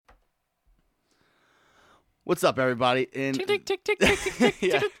What's up, everybody? Tick, tick, tick, tick, tick, tick, tick,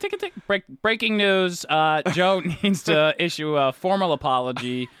 tick, tick, tick, tick. Breaking news. Joe needs to issue a formal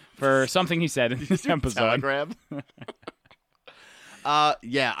apology for something he said in this episode. Telegram.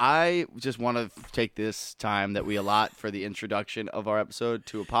 I just want to take this time that we allot for the introduction of our episode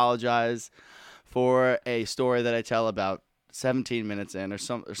to apologize for a story that I tell about 17 minutes in or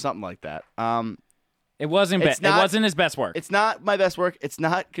something like that. It wasn't his best work. It's not my best work. It's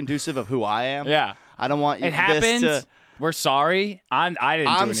not conducive of who I am. Yeah. I don't want you. It happens. We're sorry. I didn't do anything.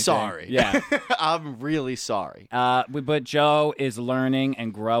 I'm sorry. Yeah. I'm really sorry. But Joe is learning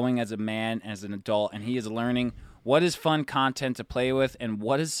and growing as a man, as an adult, and he is learning what is fun content to play with and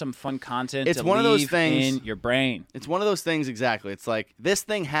what is some fun content It's to one of those leave things, in your brain. It's one of those things, exactly. It's like, this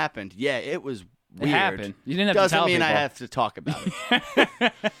thing happened. Yeah, it was weird. It happened. You didn't have Doesn't to tell mean people. I have to talk about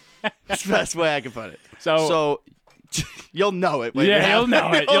it. That's the best way I can put it. So you'll know it when it you'll happens.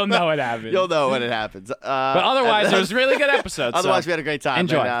 know it. You'll know it happened. You'll know when it happens. But otherwise, it was a really good episode. Otherwise, so we had a great time.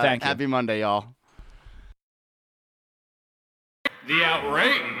 enjoy. And, Thank you. Happy Monday, y'all. The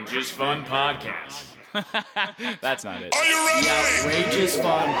Outrageous Fun Podcast. That's not it. Are you ready? Outrageous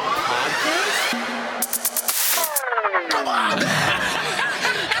Fun Podcast?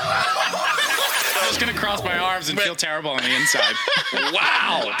 I was gonna cross my arms and feel terrible on the inside.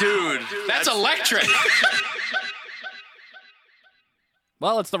 Wow, dude, that's electric.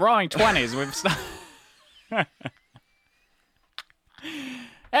 Well, it's the Roaring 20s.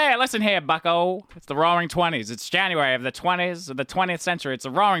 Hey, listen here, bucko. It's the Roaring 20s. It's January of the 20s, of the 20th century. It's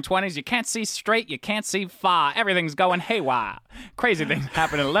the Roaring 20s. You can't see straight. You can't see far. Everything's going haywire. Crazy things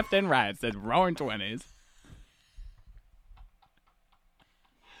happening left and right. It's the Roaring 20s.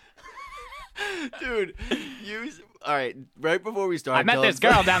 Dude, all right, right before we started, I met this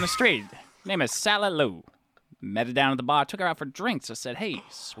girl down the street. Name is Sally Lou. Met her down at the bar, took her out for drinks. I said, hey,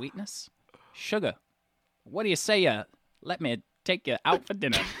 sweetness, sugar, what do you say let me take you out for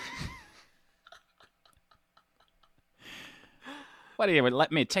dinner? What do you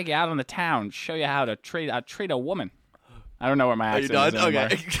let me take you out on the town, show you how to treat a woman? I don't know where my Are you accent done? is anymore.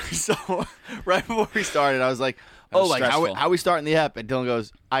 Okay. So right before we started, I was like, oh, like how we starting the app? And Dylan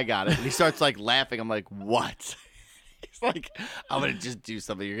goes, I got it. And he starts like laughing. I'm like, what? He's like, I'm going to just do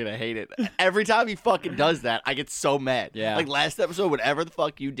something. You're going to hate it. Every time he fucking does that, I get so mad. Yeah. Like last episode, whatever the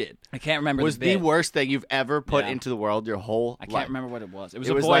fuck you did I can't remember. was the worst thing you've ever put Yeah. into the world your whole I life. can't remember what it was. It was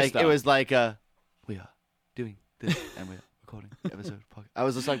It a was voice, like, though. it was like, we are doing this and we are recording the episode. I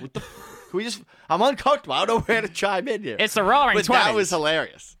was just like, what the can we just, I'm uncomfortable. I don't know where to chime in here. It's the Roaring But 20s. that was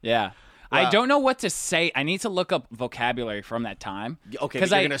hilarious. Yeah. Wow. I don't know what to say. I need to look up vocabulary from that time. Okay, because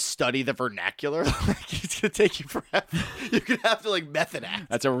but you're going to study the vernacular? Like, it's going to take you forever. You're going to have to, like, method act.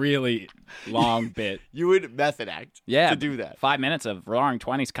 That's a really long bit. You would method act to do that. 5 minutes of Roaring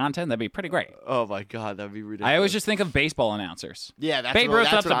 20s content, that'd be pretty great. Oh, my God. That would be ridiculous. I always just think of baseball announcers. Yeah, that's Babe what,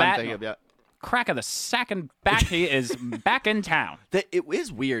 Ruth that's up what the I'm bat. thinking of, yeah. Crack of the sack and back, he is back in town. It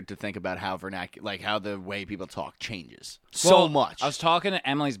is weird to think about how how the way people talk changes Well, so much. I was talking to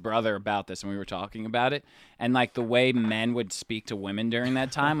Emily's brother about this, and we were talking about it, and like the way men would speak to women during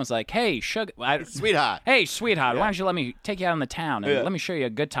that time was like, "Hey, sugar, Sweetheart. Hey, sweetheart, why don't you let me take you out in the town and let me show you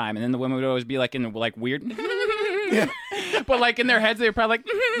a good time?" And then the women would always be like in like weird, but like in their heads they were probably like,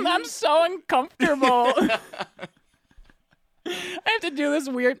 "I'm so uncomfortable." I have to do this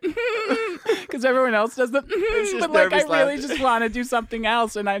weird because everyone else does the but like I really just want to do something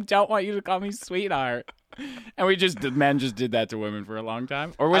else and I don't want you to call me sweetheart. And men just did that to women for a long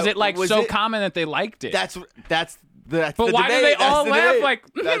time, or was it like so common that they liked it? That's But the why do debate. they That's all the laugh debate. like?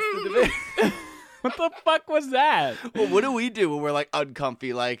 That's the debate. What the fuck was that? Well, what do we do when we're like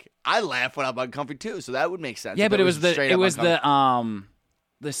uncomfy? Like I laugh when I'm uncomfy too, so that would make sense. Yeah, if but it was uncomfy.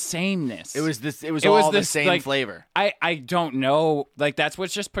 the sameness. It was all the same like, flavor. I don't know. Like, that's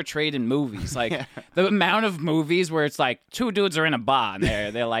what's just portrayed in movies. Like, the amount of movies where it's like two dudes are in a bar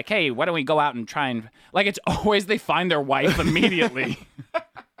and they're like, hey, why don't we go out and try and... Like, it's always they find their wife immediately.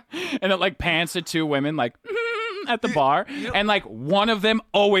 And it, like, pans to two women, like, at the bar. And, like, one of them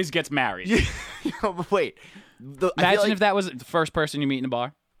always gets married. But wait. Imagine if that was the first person you meet in a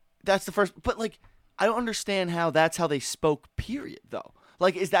bar. That's the first... But, like, I don't understand how that's how they spoke, period, though.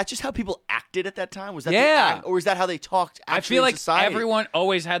 Like, is that just how people acted at that time? Was that or is that how they talked actually I feel like in society? everyone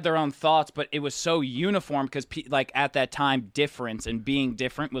always had their own thoughts, but it was so uniform because, like, at that time, difference and being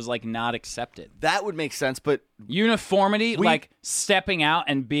different was, like, not accepted. That would make sense, but... Uniformity, like, stepping out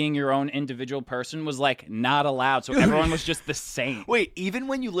and being your own individual person was, like, not allowed, so everyone was just the same. Wait, even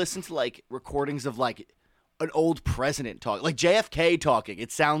when you listen to, like, recordings of, like, an old president talking, like JFK talking,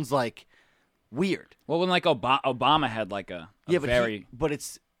 it sounds, like... weird. Well, when like Obama had like a but very but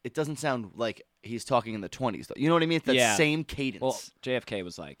it doesn't sound like he's talking in the 20s, though. You know what I mean? It's that same cadence. Well, JFK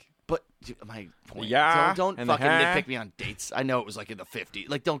was like. But my point. Yeah, Don't fucking nitpick me on dates. I know it was like in the 50s.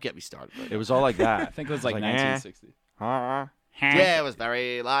 Like, don't get me started. It was all like that. I think it was like 1960. Yeah, it was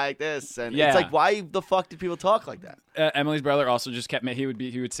very like this, and it's like, why the fuck did people talk like that? Emily's brother also just kept. He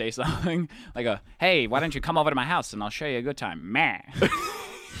would say something like, "Hey, why don't you come over to my house and I'll show you a good time?" Meh.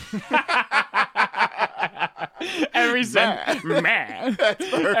 Every sentence, meh.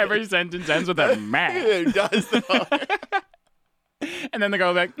 Every sentence ends with a meh. It does though. And then the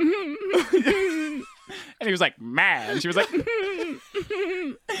girl was like, and he was like, meh. And she was like, he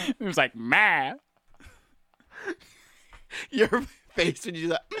was like, meh. Your face when you do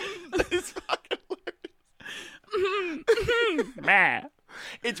that is fucking hilarious. Meh.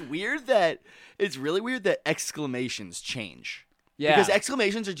 It's really weird that exclamations change. Yeah. Because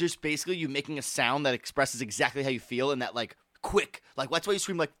exclamations are just basically you making a sound that expresses exactly how you feel in that like quick. Like that's why you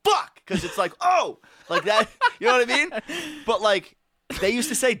scream like fuck, because it's like, oh, like that. You know what I mean? But like they used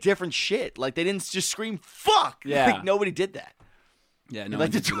to say different shit. Like they didn't just scream fuck. Yeah. Like nobody did that. Yeah, no.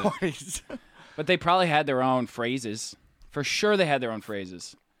 Like the 20s. But they probably had their own phrases. For sure they had their own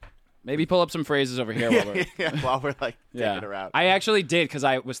phrases. Maybe pull up some phrases over here while we're like taking her out. I actually did, because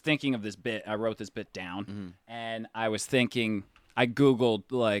I was thinking of this bit. I wrote this bit down, and I was thinking, I Googled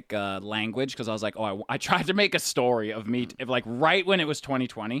like language, because I was like, I tried to make a story of me, like right when it was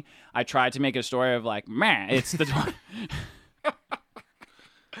 2020, I tried to make a story of like, man, it's the...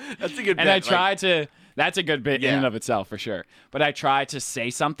 That's a good bit. And I tried to... That's a good bit in and of itself, for sure. But I tried to say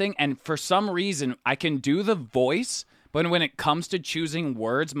something, and for some reason, I can do the voice, but when it comes to choosing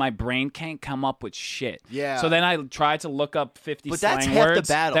words, my brain can't come up with shit. Yeah. So then I tried to look up 50 but slang that's half words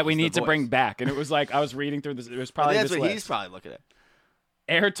the battle, that we need to voice. bring back. And it was like, I was reading through this. It was probably that's this what list. he's probably looking at.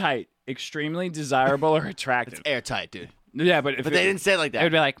 Airtight, extremely desirable or attractive. It's airtight, dude. Yeah, but they didn't say it like that. It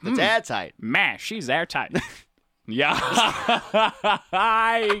would be like, it's airtight. Man, she's airtight. Yikes.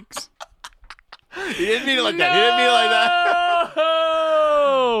 He didn't mean it like that. He didn't mean it like that.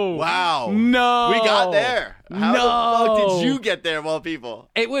 Wow. No. We got there. How the fuck did you get there, of all people?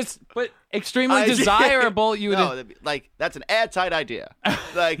 It was, but extremely desirable. You would like that's an airtight idea.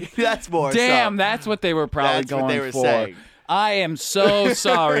 Like that's more. Damn, that's what they were probably going what they were for. saying. I am so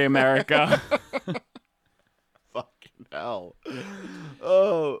sorry, America. Fucking hell.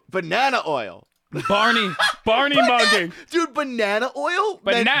 Oh, banana oil. Barney mugging. Dude, banana oil?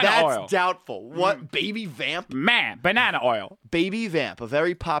 Banana oil. That's doubtful. What? Baby vamp? Man, banana oil. Baby vamp, a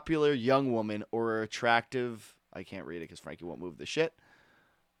very popular young woman or attractive, I can't read it because Frankie won't move the shit,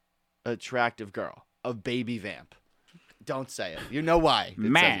 attractive girl. A baby vamp. Don't say it. You know why.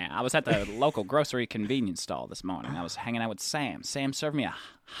 Man, I was at the local grocery convenience store this morning. I was hanging out with Sam. Sam served me a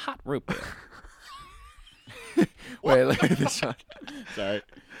hot root beer. Wait, look at this one. Sorry.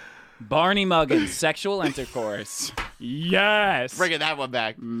 Barney mugging, sexual intercourse. Yes. Bringing that one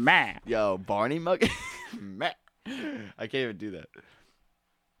back. Man. Yo, Barney mugging? Man. I can't even do that.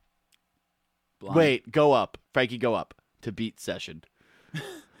 Blonde. Wait, go up. Frankie, go up to Beat Session.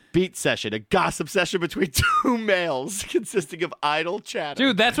 Beat Session, a gossip session between two males consisting of idle chatter.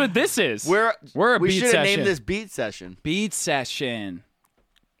 Dude, that's what this is. We're a Beat session. We should have named this Beat Session. Beat Session.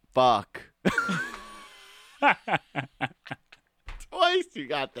 Fuck. Twice you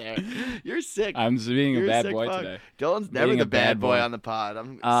got there. You're sick. I'm being You're a bad sick boy fuck. today. Dylan's never Being the a bad bad boy boy. on the pod.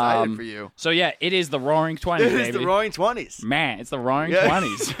 I'm excited for you. So yeah, it is the Roaring 20s, It baby. is the Roaring 20s. Man, it's the Roaring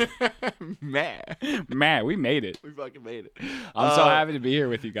 20s. Man. Man, we made it. We fucking made it. I'm so happy to be here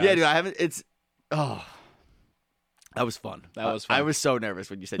with you guys. Yeah, dude, I haven't. That was fun. That was fun. I was so nervous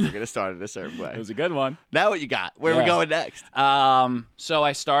when you said you were going to start it a certain way. It was a good one. Now what you got? Where are we going next? So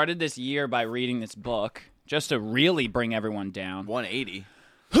I started this year by reading this book just to really bring everyone down. 180.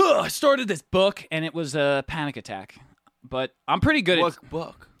 I started this book, and it was a panic attack. But I'm pretty good What at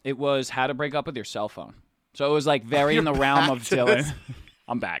book? It was How to Break Up with Your Cell Phone. So it was like very in the realm of Dylan.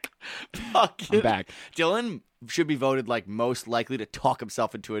 I'm back. Fuck. I'm back. Dylan should be voted like most likely to talk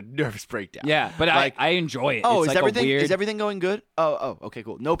himself into a nervous breakdown. Yeah, but Like- I enjoy it. Oh, it's is like everything a weird... is everything going good? Oh, okay,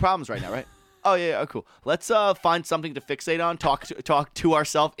 cool. No problems right now, right? Oh yeah, cool. Let's find something to fixate on. Talk to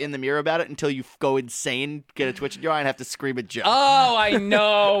ourselves in the mirror about it until you go insane, get a twitch in your eye, and have to scream at Joe. Oh, I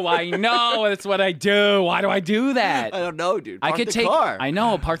know. That's what I do. Why do I do that? I don't know, dude. I Park could the take. car. I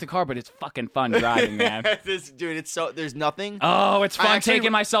know, park the car, but it's fucking fun driving, man. Dude, it's so. There's nothing. Oh, it's fun actually-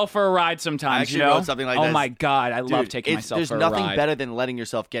 taking myself for a ride sometimes. I actually you know? wrote something like oh this. my god, I love taking myself There's for a nothing ride. better than letting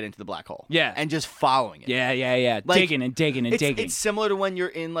yourself get into the black hole. Yeah. And just following it. Yeah. Like, digging and digging and digging. It's similar to when you're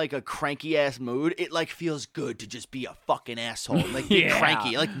in like a cranky ass mood. It like feels good to just be a fucking asshole, like be Yeah.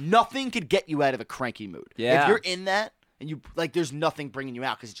 cranky. Like nothing could get you out of a cranky mood. Yeah. If you're in that, and you like there's nothing bringing you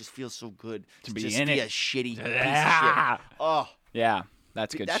out because it just feels so good To be just in be it. a shitty piece of shit. Oh, Yeah,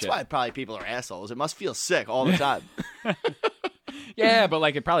 that's good. that's shit. why probably people are assholes. It must feel sick all the time. Yeah, but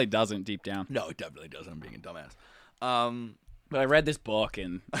like it probably doesn't deep down. No, it definitely doesn't. I'm being a dumbass. But I read this book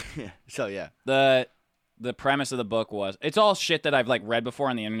and So yeah, the premise of the book was it's all shit that I've like read before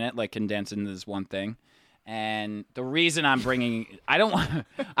on the internet, like condensed into this one thing. And the reason I'm bringing,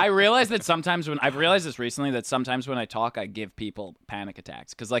 I realize that sometimes I've realized this recently that sometimes when I talk, I give people panic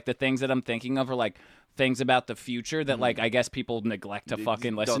attacks because like the things that I'm thinking of are like things about the future that like I guess people neglect to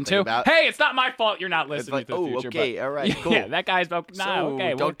fucking listen to. about. Hey, it's not my fault you're not listening like, to the oh, future. okay, but, all right, cool. Yeah, that guy's okay.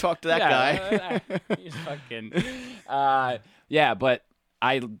 don't well, talk to that guy. He's fucking. Yeah, but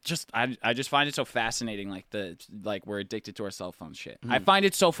I just find it so fascinating, like we're addicted to our cell phone shit. I find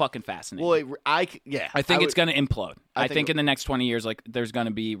it so fucking fascinating. well, I think it's gonna implode. I think think in the next 20 years, like there's gonna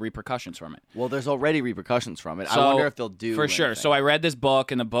be repercussions from it. Well, there's already repercussions from it. I So, wonder if they'll do for sure. anything. So I read this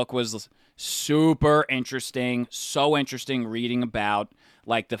book, and the book was super interesting. So interesting reading about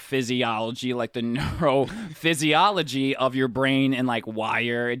like the physiology, like the neurophysiology of your brain, and like why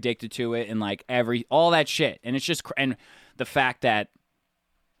you're addicted to it, and like all that shit. And it's just and the fact that.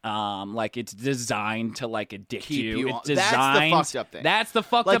 Like it's designed to like addict Keep you It's on- that's the designed. fucked up thing. That's the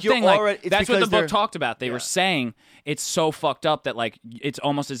fucked Like, up you're thing. Like already- it's that's what the because book they're- talked about. They Yeah. were saying it's so fucked up that like it's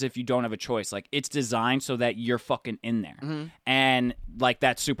almost as if you don't have a choice. Like it's designed so that you're fucking in there, Mm-hmm. and like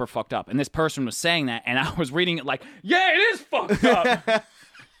that's super fucked up. And this person was saying that, and I was reading it like, yeah, it is fucked up.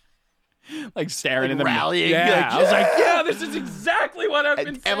 Like staring Like in the rallying, Yeah, like, I was like, yeah, this is exactly what I've been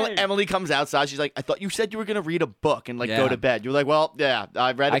And saying. Emily comes outside. She's like, I thought you said you were gonna read a book and like Yeah. go to bed. You're like, well, yeah,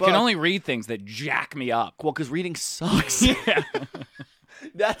 I read a I book. can only read things that jack me up. well, because reading sucks. Yeah.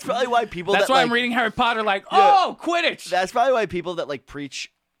 That's probably why people. That's that, why like, I'm reading Harry Potter. Like, oh, Quidditch. That's probably why people that like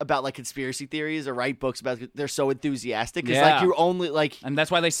preach about like conspiracy theories or write books about they're so enthusiastic. It's Yeah. like you're only like. And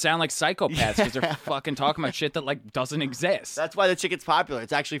that's why they sound like psychopaths because they're fucking talking about shit that like doesn't exist. That's why the shit gets popular.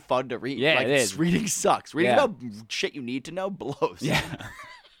 It's actually fun to read. Yeah, like, it is. Reading sucks. Reading Yeah. about shit you need to know blows. Yeah.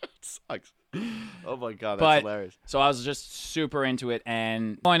 It sucks. Oh my god, that's But hilarious. so I was just super into it,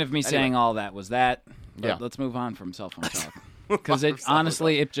 and the point of me saying all that was that. Yeah. Let's move on from cell phone talk because it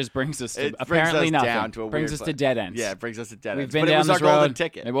honestly it just brings us to It brings apparently us nothing. down to a brings weird us to place. dead ends. Yeah, it brings us to dead We've ends. been But down it was this our road. golden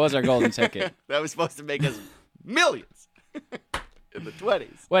ticket. It was our golden ticket. That was supposed to make us millions in the 20s.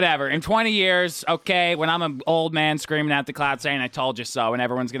 Whatever. In 20 years, okay, when I'm an old man screaming at the cloud saying "I told you so," and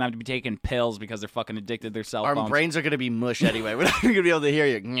everyone's gonna have to be taking pills because they're fucking addicted to their cell Our phones. brains are going to be mush anyway. We're not even going to be able to hear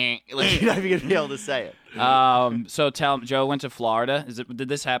you. Like, you're not even going to be able to say it. So tell Joe went to Florida. Did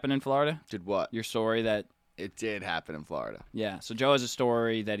this happen in Florida? Did what? Your story that It did happen in Florida. yeah. So Joe has a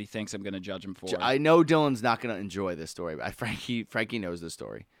story that he thinks I'm going to judge him for. I know Dylan's not going to enjoy this story, but Frankie knows this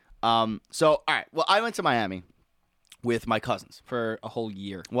story. So, all right. Well, I went to Miami with my cousins. for a whole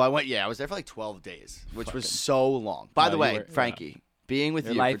year. Well, I was there for like 12 days, which was so long. By the you way, were- Frankie, being with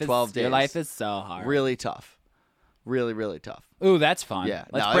Your you life for is 12 days. Your life is so hard. really tough. Really, really tough. Ooh, that's fun. Yeah.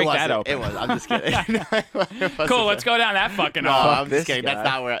 Let's no, break it wasn't. that open. It was. I'm just kidding. It wasn't Cool. Let's fair. go down that fucking No, hole. I'm this just kidding. guy. That's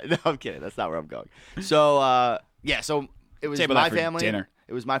not where. No, I'm kidding. That's not where I'm going. So, so it was Table my that for family. dinner.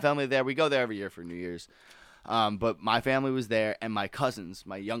 It was my family there. We go there every year for New Year's. But my family was there, and my cousins,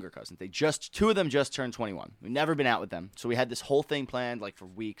 my younger cousins, two of them just turned 21. We've never been out with them, so we had this whole thing planned, like for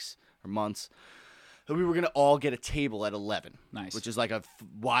weeks or months. That we were gonna all get a table at 11. Nice. Which is like a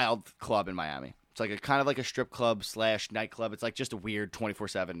wild club in Miami. It's like a kind of like a strip club / nightclub. It's like just a weird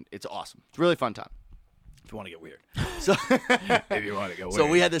 24/7. It's awesome. It's a really fun time. If you want to get weird. So If you want to go so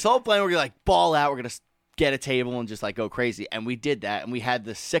we had this whole plan. We're gonna like ball out. We're gonna get a table and just like go crazy. And we did that, and we had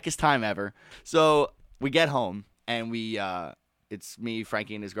the sickest time ever. So we get home, and it's me,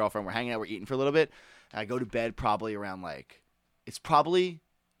 Frankie, and his girlfriend. We're hanging out. We're eating for a little bit. And I go to bed probably around it's probably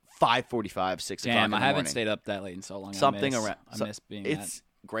 5:45, 6 o'clock. Damn, in the I haven't morning. stayed up that late in so long. Something I miss, around. I miss being It's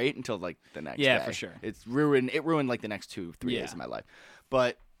great until like the next Yeah, day. for sure. It ruined like the next 2-3 Yeah. days of my life.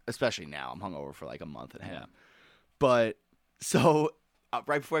 But especially now, I'm hungover for like a month and a half. Yeah. But so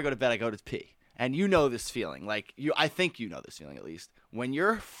right before I go to bed, I go to pee. And you know this feeling. I think you know this feeling at least. When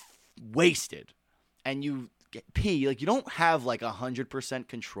you're wasted and you pee, like you don't have like 100%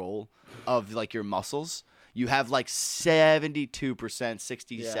 control of like your muscles. You have like 72%,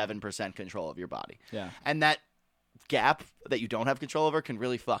 67% control of your body. Yeah. And that gap that you don't have control over can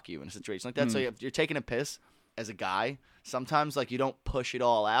really fuck you in a situation like that. Mm. So if you're taking a piss as a guy, sometimes like you don't push it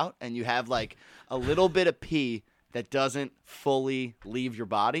all out and you have like a little bit of pee that doesn't fully leave your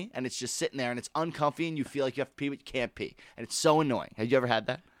body and it's just sitting there and it's uncomfy and you feel like you have to pee but you can't pee. And it's so annoying. Have you ever had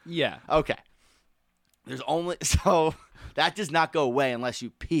that? Yeah. Okay. So that does not go away unless you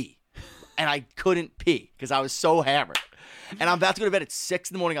pee and I couldn't pee because I was so hammered. And I'm about to go to bed at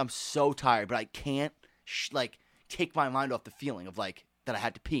 6 a.m. I'm so tired, but I can't like take my mind off the feeling of like that I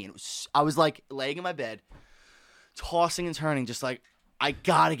had to pee. And I was like laying in my bed, tossing and turning, just like I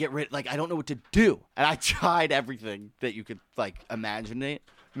gotta get rid. Like I don't know what to do, and I tried everything that you could like imagine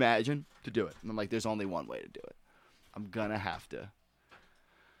to do it. And I'm like, there's only one way to do it. I'm gonna have to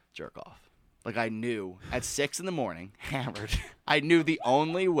jerk off. Like I knew at 6 a.m, hammered. I knew the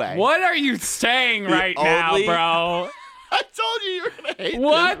only way. What are you saying right now, bro? I told you were gonna hate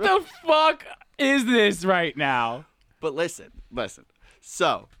what this. What the fuck is this right now? But listen.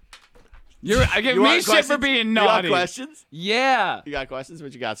 So I get me shit for being naughty. You got questions? Yeah. You got questions?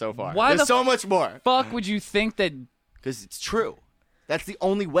 What you got so far? Why There's so much more. Fuck would you think that? Because it's true. That's the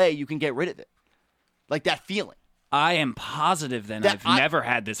only way you can get rid of it. Like that feeling. I am positive then I've never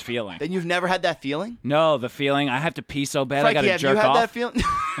had this feeling. Then you've never had that feeling? No, the feeling I have to pee so bad Frankie, I gotta jerk off. have you had that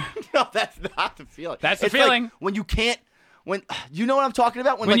feeling? No, that's not the feeling. That's the it's feeling. Like when you can't. When you know what I'm talking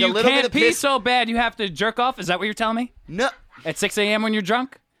about? When like you a little can't bit of pee piss, so bad you have to jerk off. Is that what you're telling me? No. At 6 a.m. when you're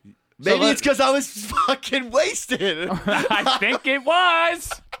drunk? Maybe it's because I was fucking wasted. I think it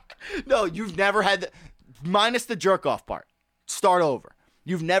was. No, you've never had minus the jerk off part. Start over.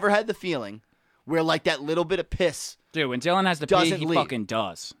 You've never had the feeling where like that little bit of piss. Dude, when Dylan has to pee, he leave. fucking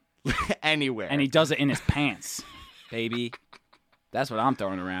does. Anywhere. And he does it in his pants, baby. That's what I'm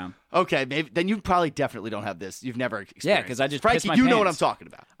throwing around. Okay, maybe then you probably definitely don't have this. You've never experienced. Yeah, because I just Frankie, pissed my you pants. know what I'm talking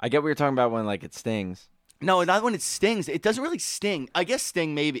about. I get what you're talking about when like it stings. No, not when it stings. It doesn't really sting. I guess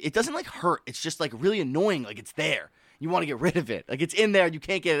sting maybe. It doesn't like hurt. It's just like really annoying. Like it's there. You want to get rid of it. Like it's in there. You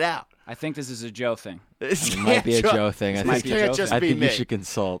can't get it out. I think this is a Joe thing. It might be a Joe thing. I This think can't just I be think me. you should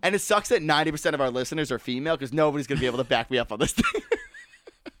consult. And it sucks that 90% of our listeners are female because nobody's going to be able to back me up on this thing.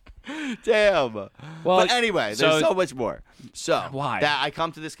 Damn. Well, but anyway, there's so much more. So why? That I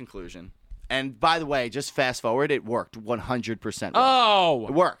come to this conclusion. And by the way, just fast forward, it worked 100%. Oh.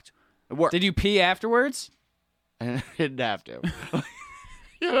 It worked. It worked. Did you pee afterwards? I didn't have to. I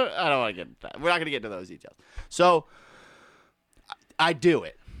don't want to get into that. We're not going to get into those details. So I do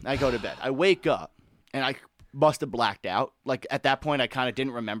it. I go to bed. I wake up, and I must have blacked out. Like, at that point, I kind of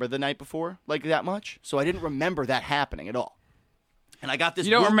didn't remember the night before, like, that much. So I didn't remember that happening at all. And I got this.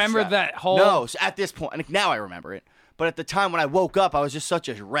 You don't whoop remember strap. that whole... No, so at this point, like, now I remember it. But at the time when I woke up, I was just such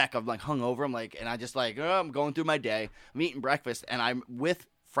a wreck. I'm, like, hungover. I'm like, and I just, like, I'm going through my day. I'm eating breakfast, and I'm with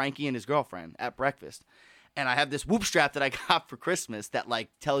Frankie and his girlfriend at breakfast. And I have this whoop strap that I got for Christmas that, like,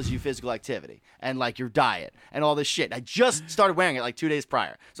 tells you physical activity and, like, your diet and all this shit. I just started wearing it, like, 2 days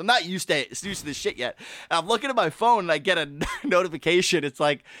prior. So I'm not used to this shit yet. And I'm looking at my phone, and I get a notification. It's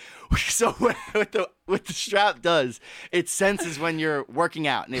like, so what the strap does, it senses when you're working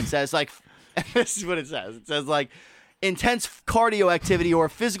out. And it says, like, and this is what it says. It says, like, intense cardio activity or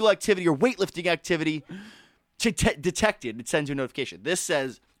physical activity or weightlifting activity detected. It sends you a notification. This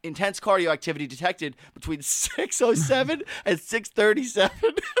says... intense cardio activity detected between 6:07 and 6:37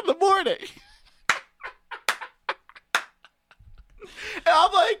 in the morning. And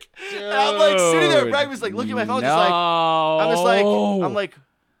I'm like sitting there at breakfast, like looking at my phone, I'm like,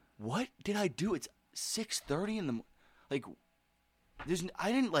 what did I do? It's 6:30 in the like.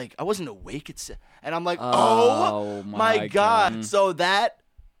 I wasn't awake. And I'm like, oh my God. So that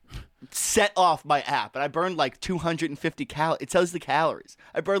set off my app, and I burned like 250 calories. It tells the calories.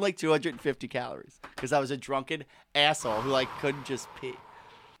 I burned like 250 calories because I was a drunken asshole who like couldn't just pee.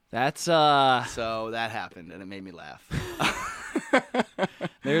 That's So that happened, and it made me laugh.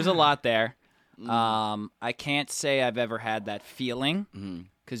 There's a lot there. I can't say I've ever had that feeling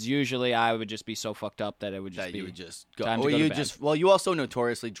because usually I would just be so fucked up that it would just you would just go. time to Or go to you bed. you also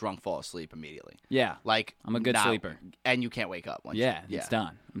notoriously drunk fall asleep immediately. Yeah, Like I'm a good sleeper, and you can't wake up. Once it's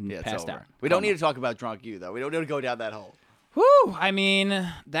done. I'm Yeah, it's passed over. out. We don't need to talk about drunk you though. We don't need to go down that hole. Whew, I mean,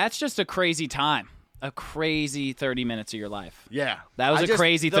 that's just a crazy time. A crazy 30 minutes of your life. Yeah, That was a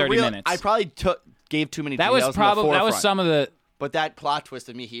crazy 30 minutes. I probably gave too many. That was details in the probably that was forefront. some of the But that plot twist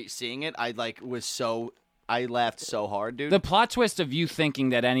of me seeing it, I laughed so hard, dude. the plot twist of you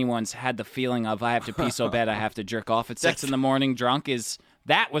thinking that anyone's had the feeling of I have to pee so bad I have to jerk off at 6 in the morning drunk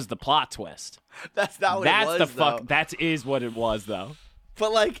that was the plot twist. That's not what That's it was, the fuck. though. That is what it was, though.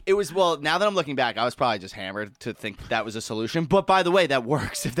 But, like, it was, well, now that I'm looking back, I was probably just hammered to think that was a solution. But, by the way, that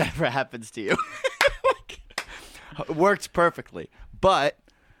works if that ever happens to you. It works perfectly. But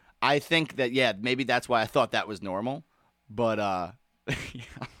I think that, yeah, maybe that's why I thought that was normal. But,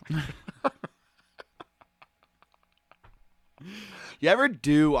 You ever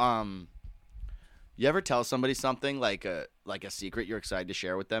tell somebody something like like a secret you're excited to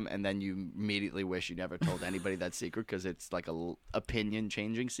share with them, and then you immediately wish you never told anybody that secret because it's like a opinion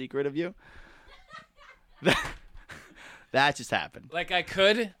changing secret of you. That just happened. Like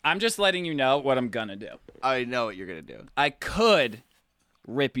I'm just letting you know what I'm gonna do. I know what you're gonna do. I could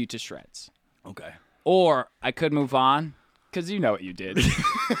rip you to shreds. Okay. Or I could move on, because you know what you did.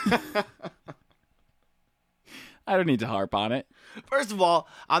 I don't need to harp on it. First of all,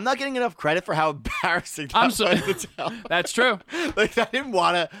 I'm not getting enough credit for how embarrassing that was to tell. That's true. Like, I didn't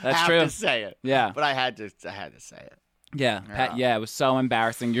want to have true. to say it. Yeah. But I had to say it. Yeah. Pat, it was so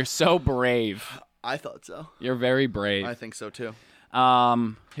embarrassing. You're so brave. I thought so. You're very brave. I think so, too.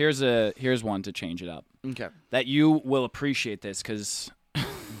 Here's one to change it up. Okay. That you will appreciate this, because...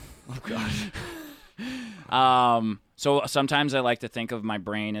 oh, gosh. So sometimes I like to think of my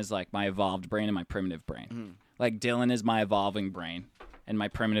brain as like my evolved brain and my primitive brain. Mm-hmm. Like Dylan is my evolving brain, and my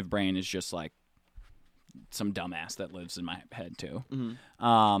primitive brain is just like some dumbass that lives in my head too.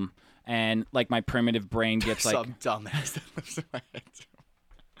 Mm-hmm. And like my primitive brain gets like some dumbass that lives in my head too.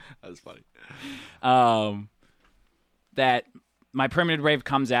 That was funny. That my primitive brain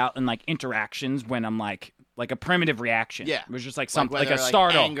comes out in like interactions when I'm like a primitive reaction. Yeah. It was just like something like a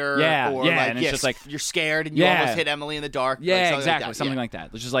startle. Anger, yeah. or yeah. like, and it's just like you're scared and you almost hit Emily in the dark. Yeah, like exactly. Something like that.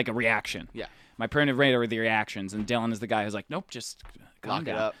 It's just like a reaction. Yeah. My primitive brain are the reactions, and Dylan is the guy who's like, nope, just calm Lock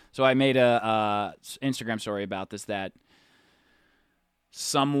down. it up. So I made a Instagram story about this, that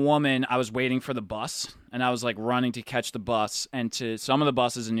some woman, I was waiting for the bus, and I was like running to catch the bus, and to some of the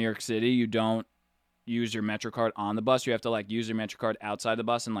buses in New York City, you don't use your MetroCard on the bus. You have to like use your MetroCard outside the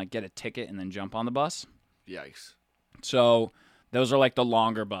bus and like get a ticket and then jump on the bus. Yikes. So those are like the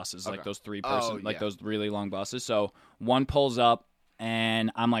longer buses, like Okay. those 3-person, Oh, like yeah. those really long buses. So one pulls up,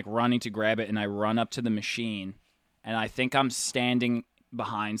 and I'm like running to grab it, and I run up to the machine, and I think I'm standing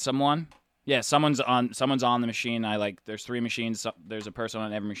behind someone. Yeah, someone's on the machine. There's 3 machines. So there's a person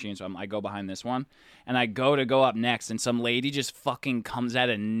on every machine, so I go behind this one, and I go up next, and some lady just fucking comes out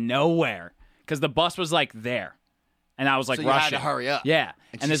of nowhere because the bus was like there, and I was like So you rushing. had to hurry up. Yeah,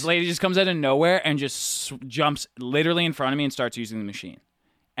 And and this lady just comes out of nowhere and just jumps literally in front of me and starts using the machine,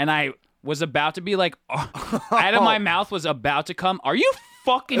 and I was about to be like, out of my mouth was about to come, "Are you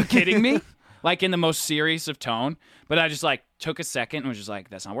fucking kidding me?" Like in the most serious of tone. But I just like took a second and was just like,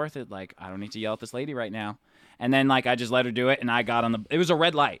 that's not worth it. Like, I don't need to yell at this lady right now. And then like I just let her do it, and I got on it was a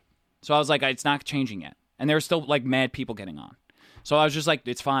red light. So I was like, it's not changing yet. And there were still like mad people getting on. So I was just like,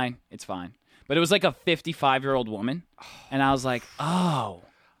 it's fine. But it was like a 55-year-old woman. And I was like, oh,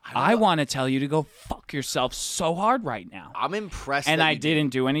 I want to tell you to go fuck yourself so hard right now. I'm impressed. And that I you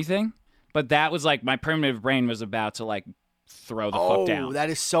didn't do anything. But that was like my primitive brain was about to like throw the fuck down. Oh, that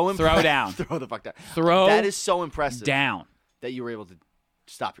is so impressive. Throw down. Throw the fuck down. Throw That is so impressive. down. That you were able to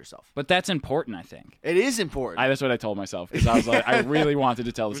stop yourself. But that's important, I think. It is important. That's what I told myself, because I was like, I really wanted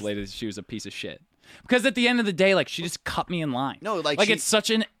to tell this lady that she was a piece of shit. Because at the end of the day, like, she just cut me in line. No, like it's such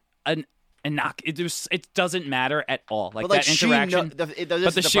an knock. It doesn't matter at all. Like, But, like, that interaction. this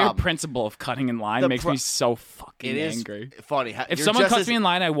but the is sheer problem. principle of cutting in line makes me so fucking angry. It is funny. If someone cuts me in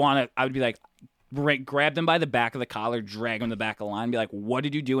line, I would be like, grab them by the back of the collar, drag them to the back of the line, and be like, what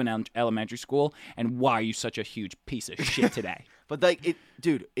did you do in elementary school, and why are you such a huge piece of shit today? But like,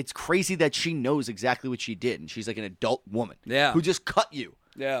 dude, it's crazy that she knows exactly what she did, and she's like an adult woman, Yeah. who just cut you.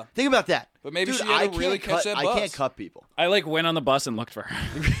 Yeah. Think about that. But maybe dude, she had I to really can't catch that I bus. can't cut people. I like went on the bus and looked for her.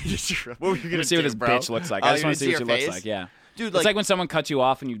 What were you gonna see what do, this bro? bitch looks like. Oh, I just you want to see what her she looks face? like. Yeah, Dude, it's like when someone cuts you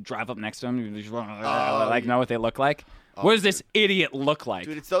off and you drive up next to them. You just know what they look like. What does this idiot look like?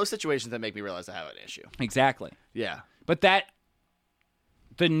 Dude, it's those situations that make me realize I have an issue. Exactly. Yeah. But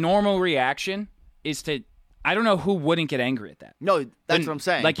the normal reaction is to. I don't know who wouldn't get angry at that. No, that's what I'm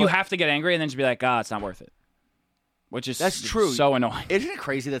saying. Like, you but have to get angry and then just be like, it's not worth it. Which is That's true. so annoying. Isn't it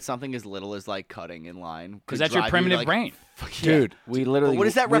crazy that something as little as like cutting in line? Because that's your primitive brain. Dude, we literally what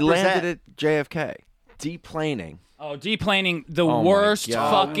does that we represent? landed at JFK. Deplaning. Oh, deplaning, the Oh my worst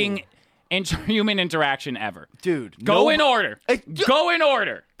God. fucking human interaction ever. Dude, Go in order. Go in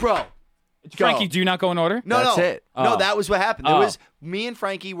order. Bro. Frankie, do you not go in order? No, That's no. it. No, Oh. that was what happened. There Oh. was me and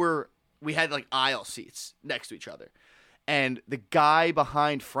Frankie we had like aisle seats next to each other. And the guy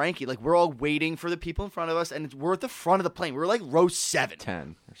behind Frankie, like, we're all waiting for the people in front of us, and we're at the front of the plane. We're like row 7.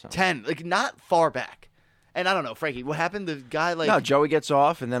 10 or something. 10, like not far back. And I don't know, Frankie, what happened? The guy like No, Joey gets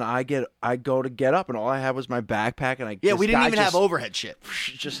off, and then I go to get up, and all I had was my backpack, and yeah, this we didn't guy even just, have overhead shit.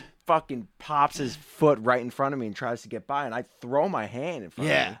 Just fucking pops his foot right in front of me and tries to get by, and I throw my hand in front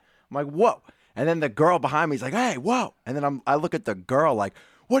of Yeah. me. I'm like, whoa. And then the girl behind me is like, hey, whoa. And then I look at the girl like,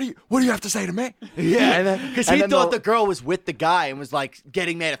 what do you have to say to me? Yeah, because he thought the girl was with the guy and was like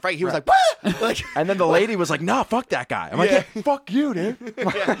getting mad at Frank. He was like, like, and then the lady was like, "Nah, fuck that guy." I'm like, yeah, "Fuck you, dude." And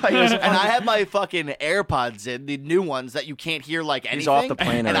I have my fucking AirPods in, the new ones that you can't hear like anything. He's off the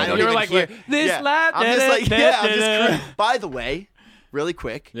plane, and I don't You're even like, hear. this lap. I'm just like, By the way, really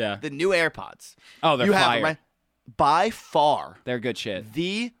quick, the new AirPods. Oh, they're you fire. have them, right? By far, they're good shit.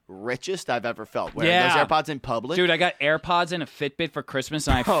 The richest I've ever felt wearing those AirPods in public. Dude, I got AirPods and a Fitbit for Christmas,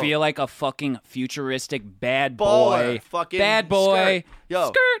 and I feel like a fucking futuristic bad boy. Fucking bad boy. Skirt. Yo,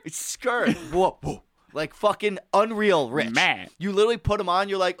 skirt. It's skirt. Whoa, whoa. Like fucking unreal rich. Man. You literally put them on,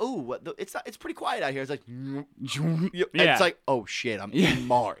 you're like, oh, it's pretty quiet out here. It's like, it's like, oh shit, I'm in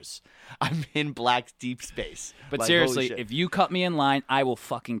Mars. I'm in black deep space. But like, seriously, if you cut me in line, I will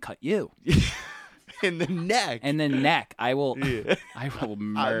fucking cut you. In the neck. In the neck. I will murder.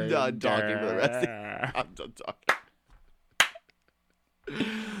 I'm done talking for the rest of the I'm done talking.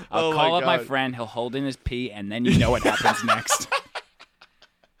 I'll call up my friend, he'll hold in his pee, and then you know what happens next.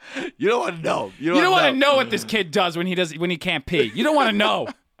 You don't want to know. You don't want to know what this kid does when he can't pee. You don't want to know.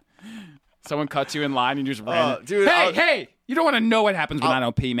 Someone cuts you in line and you just ran. Dude, hey! You don't want to know what happens when I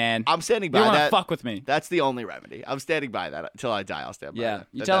don't pee, man. I'm standing by that. You don't want to fuck with me. That's the only remedy. I'm standing by that until I die. I'll stand by that. Yeah,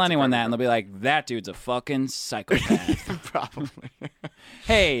 you tell anyone that, and they'll be like, "That dude's a fucking psychopath." Probably.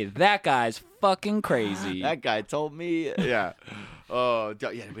 Hey, that guy's fucking crazy. That guy told me. Yeah. Oh,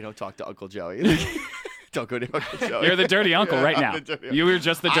 yeah. We don't talk to Uncle Joey. Don't go to Uncle Joey. You're the dirty uncle right now. You were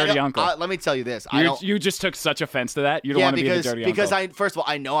just the dirty uncle. Let me tell you this. You just took such offense to that. You don't want to be the dirty uncle. Because first of all,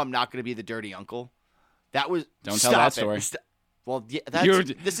 I know I'm not going to be the dirty uncle. That was don't tell that story. Well, yeah,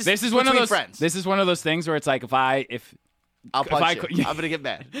 this is one of those friends. This is one of those things where it's like I'll punch you. I'm gonna get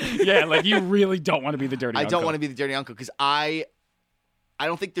mad. Yeah, like you really don't want to be the dirty. I uncle. don't want to be the dirty uncle because I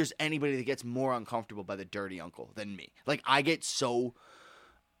don't think there's anybody that gets more uncomfortable by the dirty uncle than me. Like I get so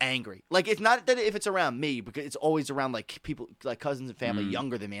angry. Like it's not that if it's around me because it's always around like people like cousins and family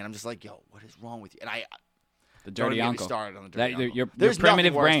younger than me, and I'm just like, yo, what is wrong with you? And the dirty uncle. Started on the dirty uncle. Your There's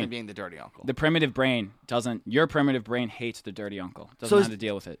primitive nothing worse brain than being the dirty uncle. The primitive brain doesn't. Your primitive brain hates the dirty uncle. Doesn't know how to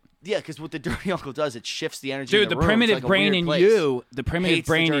deal with it. Yeah, because what the dirty uncle does, it shifts the energy. Dude, in the the room. primitive like brain in you, the primitive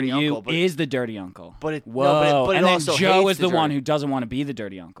brain in you uncle, is the dirty uncle. But it, whoa, no, but it and then also Joe hates is the one who doesn't want to be the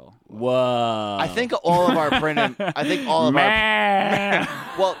dirty uncle. Whoa. I think all of our primitive. I think all of our.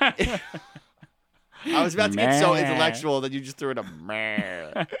 Well. I was about to get so intellectual that you just threw in a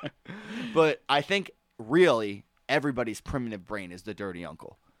meh. But I think really everybody's primitive brain is the dirty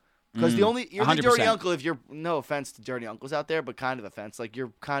uncle. Because you're 100%. The dirty uncle if you're, no offense to dirty uncles out there, but kind of offense. Like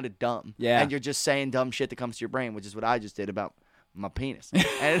you're kind of dumb. Yeah. And you're just saying dumb shit that comes to your brain, which is what I just did about my penis.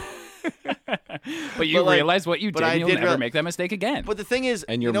 And but you realize what you did, and you'll never make that mistake again. But the thing is,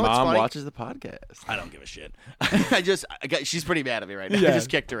 and your mom watches the podcast. I don't give a shit. She's pretty mad at me right now. Yeah. I just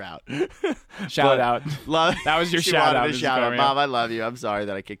kicked her out. Shout out. That was your shout out. Shout out. Mom, I love you. I'm sorry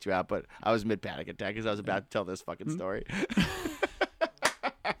that I kicked you out, but I was mid panic attack because I was about to tell this fucking story.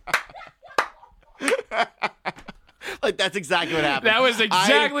 Like that's exactly what happened. That was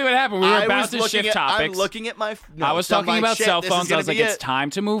exactly what happened. We were about to shift topics. I'm looking at my. I was talking about cell phones. I was like, it's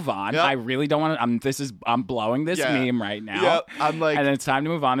time to move on. Yep. I really don't want to. I'm blowing this meme right now. Yep. I'm like, and then it's time to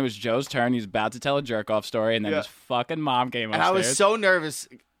move on. It was Joe's turn. He's about to tell a jerk off story, and then his fucking mom came upstairs. And I was so nervous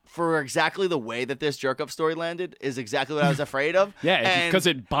for exactly the way that this jerk off story landed. Is exactly what I was afraid of. Yeah, because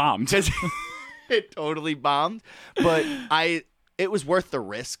it bombed. It totally bombed, but it was worth the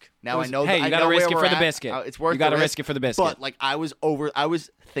risk. Now I know. Hey, you got to risk it for the biscuit. It's worth. You got to risk it for the biscuit. But like I was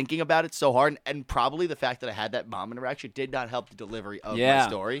thinking about it so hard, and probably the fact that I had that mom interaction did not help the delivery of my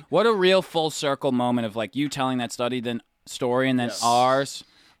story. What a real full circle moment of like you telling that story, and then ours.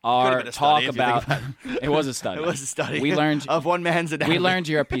 Our talk about it was a study. It was a study. We learned of one man's anatomy. We learned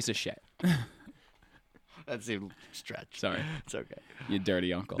you're a piece of shit. That seemed stretch. Sorry. It's okay. You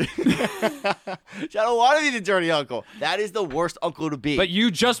dirty uncle. I don't want to be the dirty uncle. That is the worst uncle to be. But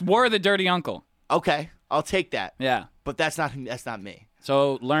you just were the dirty uncle. Okay. I'll take that. Yeah. But that's not me.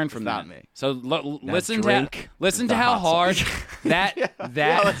 So learn from that. Not me. So listen to how hard that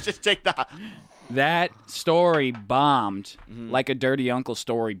let's just take that. That story bombed like a dirty uncle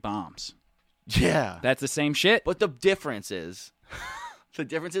story bombs. Yeah. That's the same shit. But the difference is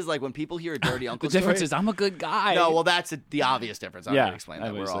like when people hear a dirty uncle the difference is I'm a good guy. No, well, that's the obvious difference. I'm going to explain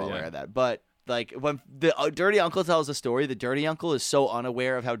that. We're all aware of that. But like when the dirty uncle tells a story, the dirty uncle is so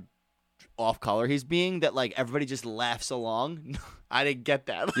unaware of how off color he's being that like everybody just laughs along. I didn't get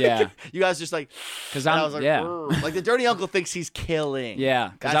that. Like, yeah. You guys just like, because I was like, like the dirty uncle thinks he's killing. Yeah.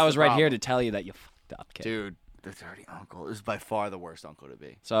 Because I was right here to tell you that you fucked up, kid. Dude, the dirty uncle is by far the worst uncle to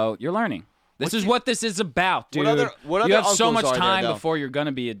be. So you're learning. This is what this is about, dude. What other you have so uncles much are there, time though? before you're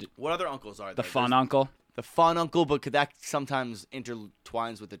gonna be What other uncles are there? the fun uncle. The fun uncle, but could that sometimes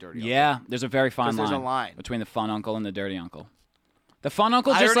intertwines with the dirty uncle? Yeah, there's a very fine 'Cause there's a line. between the fun uncle and the dirty uncle. The fun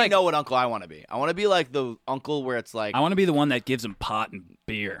uncle I just already like know what uncle I want to be. I want to be like the uncle where it's like I want to be the one that gives him pot and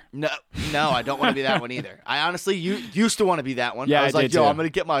beer. no, I don't want to be that one either. I honestly used to want to be that one. Yeah, I was I like, did yo, too. I'm gonna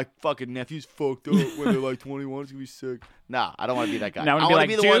get my fucking nephews fucked up when they're like 21. It's gonna be sick. Nah, I don't want to be that guy. And I want to be wanna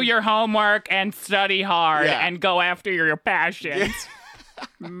like, the do one- your homework and study hard Yeah. and go after your passions.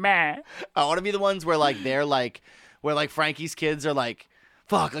 Meh. I want to be the ones where like they're like where like Frankie's kids are like,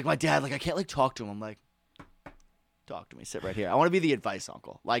 fuck, like my dad, like I can't like talk to him. I'm like, talk to me, sit right here. I want to be the advice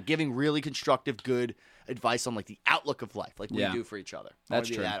uncle, like giving really constructive, good advice on like the outlook of life, like we Yeah. do for each other. I That's wanna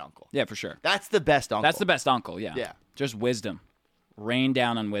be true. that uncle. Yeah, for sure. That's the best uncle. That's the best uncle. Yeah. Yeah. Just wisdom. Rain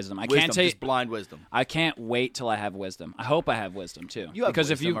down on wisdom. I wisdom, can't tell you. just blind wisdom. I can't wait till I have wisdom. I hope I have wisdom too. You have because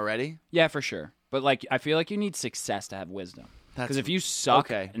wisdom if you already. Yeah, for sure. But like, I feel like you need success to have wisdom. Because if you suck,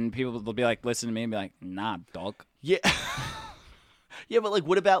 okay. and people will be like, listen to me and be like, nah, dog. Yeah. Yeah, but like,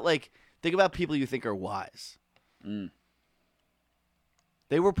 what about like, think about people you think are wise.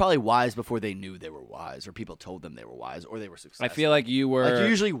 They were probably wise before they knew they were wise, or people told them they were wise, or they were successful. I feel like you were. like you're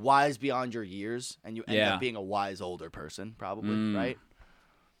usually wise beyond your years, and you end Yeah. up being a wise older person, probably, right?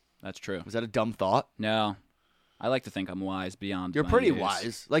 That's true. Was that a dumb thought? No. I like to think I'm wise beyond. You're my pretty years.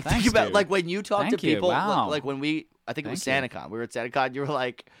 wise. Like Thanks, think about dude. like when you talk Thank to you. people. Wow. Like when I think it was Thank you. SantaCon. We were at SantaCon. You were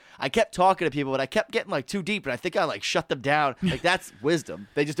like, I kept talking to people, but I kept getting like too deep, and I think I like shut them down. Like that's wisdom.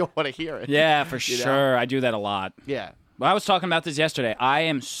 They just don't want to hear it. Yeah, for You know? sure. I do that a lot. Yeah. Well, I was talking about this yesterday. I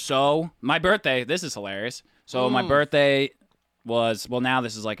am my birthday. This is hilarious. So my birthday was now.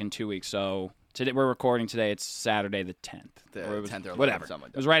 This is like in 2 weeks. So today we're recording today. It's Saturday the 10th. The Or it was- 10th or 11th, whatever. something like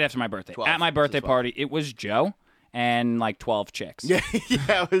It was right after my birthday. 12. At my birthday It was 12. party, it was Joe and like 12 chicks. Yeah,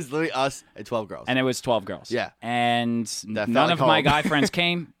 yeah. It was literally us and 12 girls. And it was 12 girls. Yeah. And That felt none like of my home. guy friends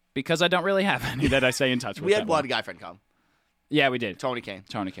came because I don't really have any that I stay in touch with. we had that one much. guy friend come. Yeah, we did. Tony came.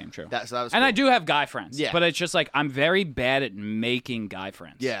 Tony came, true. So that was And cool. I do have guy friends. Yeah. But it's just like I'm very bad at making guy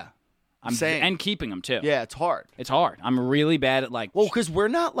friends. Yeah. I'm Same. and keeping them too. Yeah, it's hard. It's hard. I'm really bad at like Well, because we're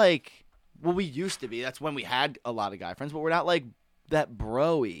not like, well, we used to be. That's when we had a lot of guy friends, but we're not like that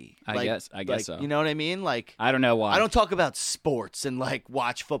bro-y. I Like- guess like, so. You know what I mean? Like, I don't know why. I don't talk about sports and like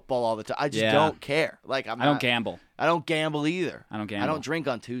watch football all the time. I just Yeah. don't care. Like, I don't gamble. I don't gamble either. I don't I gamble. don't drink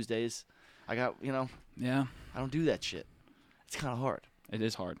on Tuesdays. I got, Yeah, I don't do that shit. It's kind of hard. it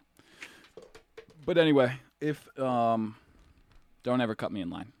is hard. But anyway, if don't ever cut me in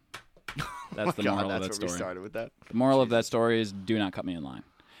line. That's the moral of that that's where we story. started with that. The moral of that story is do not cut me in line.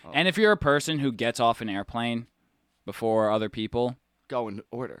 And if you're a person who gets off an airplane before other people, Go in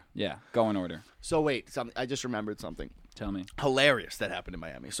order. yeah, go in order. So wait, I just remembered something Tell me. hilarious that happened in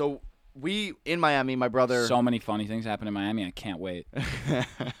Miami. So in Miami, my brother. So many funny things happen in Miami. I can't wait.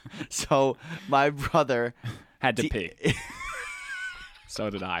 So my brother. Had to pee. So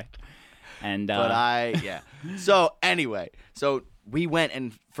did I. And But yeah. So anyway, so we went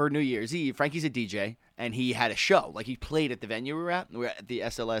and for New Year's Eve, Frankie's a DJ and he had a show. Like he played at the venue we were at. We were at the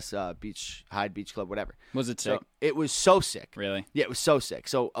SLS Hyde Beach Club, whatever. was it sick? So it was so sick. Really? Yeah, it was so sick.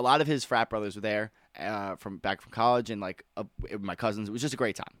 So a lot of his frat brothers were there from college and like my cousins. It was just a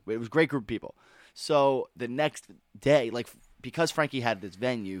great time. It was a great group of people. So the next day, like because Frankie had this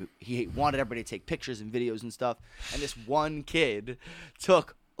venue, he wanted everybody to take pictures and videos and stuff. And this one kid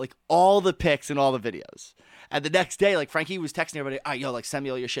took like all the pics and all the videos. And the next day, like Frankie was texting everybody, "All right, yo, like send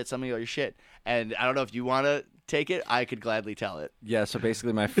me all your shit, send me all your shit." And I don't know if you want to take it. I could gladly tell it. Yeah, so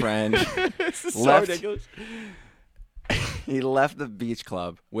basically my friend This is so Left- ridiculous. he left the beach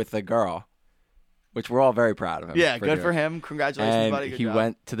club with a girl, which we're all very proud of him. Yeah, good doing. for him. Congratulations, And buddy. Good he job.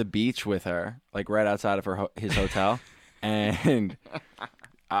 went to the beach with her, like right outside of his hotel. And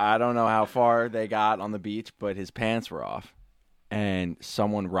I don't know how far they got on the beach, but his pants were off. And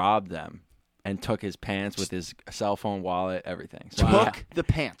someone robbed them and took his pants with his cell phone, wallet, everything. So Took the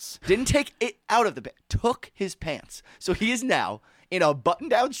pants. Didn't take it out of the pants. Took his pants. So he is now in a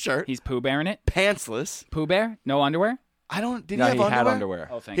button-down shirt, He's Pooh Bear in it? pantsless. Pooh Bear? No underwear? Did no, he have he underwear? had underwear.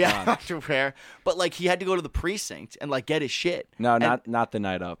 Oh, thank Yeah, God. underwear. But like he had to go to the precinct and like get his shit. No, And not the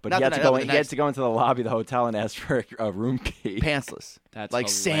night up, but Not he had the to night go. up, He the had next- to go into the lobby of the hotel and ask for a room key. pantsless. That's like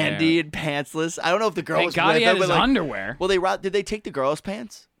hilarious. Sandy and pantsless. I don't know if the girl Thank was God with he had him, but his like, underwear. well, did they take the girl's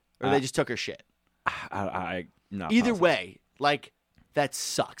pants or they just took her shit? I not Either positive. way, like that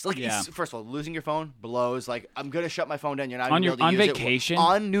sucks. Like, Yeah. first of all, losing your phone blows. Like, I'm gonna shut my phone down. You're not On gonna your- be able to on use it vacation?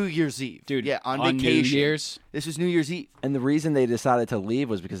 on New Year's Eve, Dude, Yeah, on on New vacation. Year's? This was New Year's Eve. And the reason they decided to leave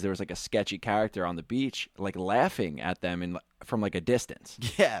was because there was like a sketchy character on the beach, like laughing at them and from like a distance.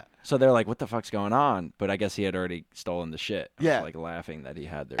 Yeah. So they're like, "What the fuck's going on?" But I guess he had already stolen the shit. I was, Yeah. like laughing that he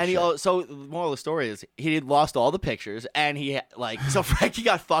had their And shit. so the moral of the story is he had lost all the pictures, and so Frankie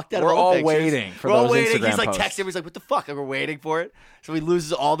got fucked out We're of all all the pictures. waiting for We're all those waiting. Instagram He's like posts. texting. He's like, "What the fuck?" And we're waiting for it. So he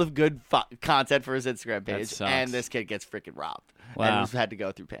loses all the good content for his Instagram page, sucks. and this kid gets freaking robbed. Wow. And he had to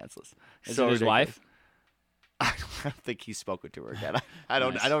go through pantsless. Is So it his ridiculous. wife? I don't think he's spoken to her again. I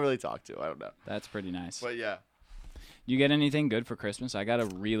don't. Nice. I don't really talk to. I don't know. That's pretty nice. But yeah. You get anything good for Christmas? I got a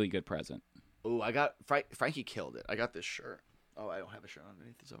really good present. Oh, I got Frankie killed it. I got this shirt. Oh, I don't have a shirt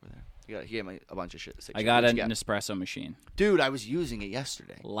underneath. It's over there. He gave me a bunch of shit. I got What'd an you espresso machine. Dude, I was using it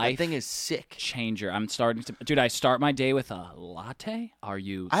yesterday. Life that thing is sick. Changer. I'm starting to. Dude, I start my day with a latte. Are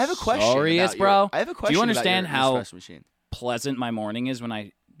you? I have a question. Serious, about bro? I have a question. Do you understand about your how espresso machine? pleasant my morning is when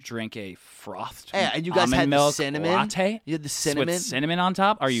I drink a frothed Yeah, and you guys almond had the milk cinnamon? latte? You had the cinnamon? with cinnamon on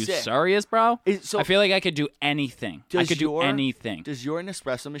top. Are you Sick. serious, bro? So I feel like I could do anything. I could do anything. Does your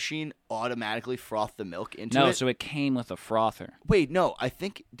Nespresso machine automatically froth the milk into No, it? so it came with a frother. Wait, no. I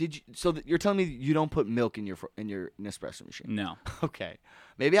think did you? So you're telling me you don't put milk in your Nespresso machine? No. Okay,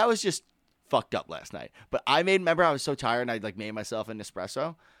 maybe I was just fucked up last night. But remember I was so tired and I like made myself an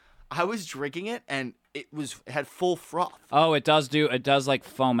espresso. I was drinking it and it had full froth. Oh, it does like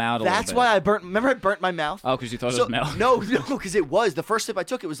foam out a little bit. That's why I burnt my mouth. Oh, because you thought it was milk. No, because it was. The first sip I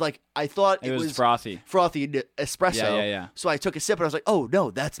took, it was like, I thought It was frothy. Frothy espresso. Yeah. So I took a sip and I was like, oh,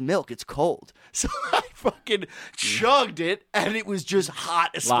 no, that's milk. It's cold. So I fucking chugged it and it was just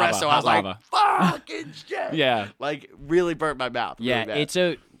hot espresso. I was lava. like, fucking shit. Yeah. Like, really burnt my mouth. Yeah, really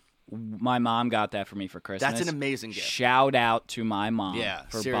bad. my mom got that for me for Christmas. That's an amazing gift. Shout out to my mom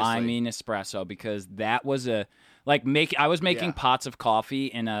for seriously. buying me an espresso because that was I was making pots of coffee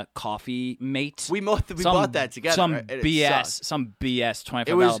in a coffee mate. We bought that together. Some right? And it BS, sucked. some BS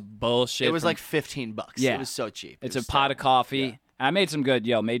 $25 bullshit. It was from- like $15. Yeah. It was so cheap. It's It a was pot so- of coffee. Yeah. I made some good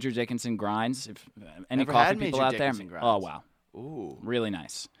Major Dickinson grinds. If any Never coffee had people Major out there, Dickinson grinds. oh wow, Ooh. really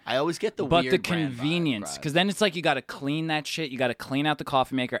nice. I always get the But weird the brand convenience, vibe. because then it's like you got to clean that shit. You got to clean out the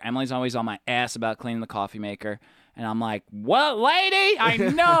coffee maker. Emily's always on my ass about cleaning the coffee maker, and I'm like, "What, lady? I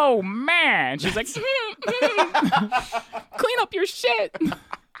know, man." She's like, "Clean up your shit."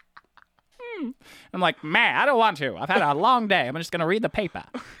 I'm like, "Man, I don't want to. I've had a long day. I'm just gonna read the paper."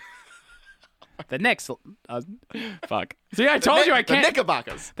 The Knicks, fuck. See, I told you I can't. The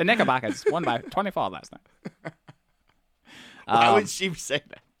Knickerbockers. The Knickerbockers won by 24 last night. Why would she say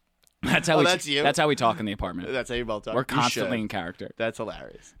that? That's how that's you? That's how we talk in the apartment. That's how you both talk. We're You constantly should. in character. That's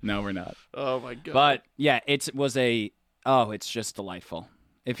hilarious. No, we're not. Oh my god. But yeah, it's just delightful.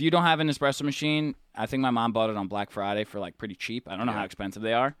 If you don't have an espresso machine, I think my mom bought it on Black Friday for like pretty cheap. I don't know how expensive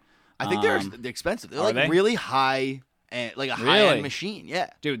they are. I think they're expensive. They're like they? really high, and like a Really? high-end machine. Yeah.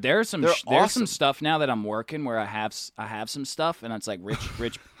 Dude, there's some They're there's awesome. some stuff now that I'm working where I have some stuff and it's like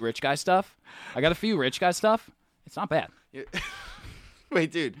rich guy stuff. I got a few rich guy stuff. It's not bad.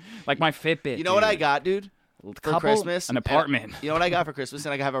 Wait, dude. Like my Fitbit. You know what I got, dude? For Couple? Christmas, An apartment. You know what I got for Christmas,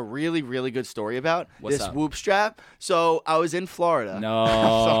 and I have a really, really good story about What's this up? Whoop strap. So I was in Florida. No.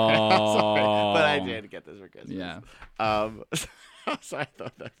 I'm sorry, but I did get this for Christmas. Yeah. So I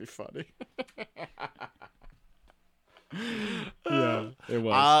thought that'd be funny. Yeah, it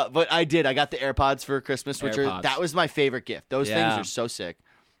was. But I did. I got the AirPods for Christmas, which AirPods. that was my favorite gift. Those Yeah. things are so sick.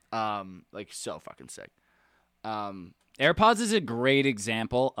 Like so fucking sick. AirPods is a great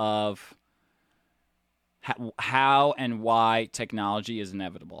example of how and why technology is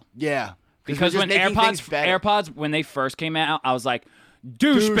inevitable. Yeah. Because we're when just making things better. AirPods when they first came out, I was like,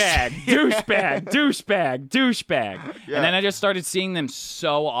 douchebag, douchebag, douchebag, douchebag. Yeah. And then I just started seeing them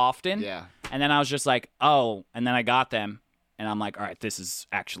so often. Yeah. And then I was just like, oh, and then I got them and I'm like, all right, this is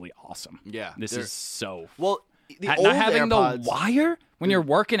actually awesome. Yeah, This they're- is so Well, the old not having AirPods, the wire when you're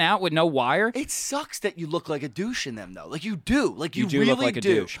working out with no wire. it sucks that you look like a douche in them, though. Like you do. Like you, You do really look like a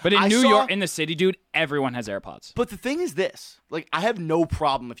do. douche. But in I New saw- York, in the city, dude, everyone has AirPods. But the thing is this. Like, I have no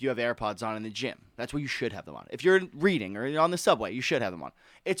problem if you have AirPods on in the gym. That's where you should have them on. If you're reading or you're on the subway, you should have them on.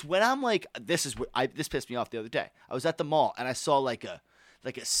 It's when I'm like, this pissed me off the other day. I was at the mall and I saw like a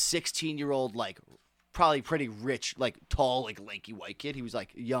 16-year-old, like probably pretty rich, like tall, like lanky white kid. He was like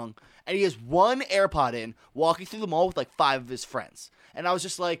young. And he has one AirPod in, walking through the mall with like 5 of his friends. And I was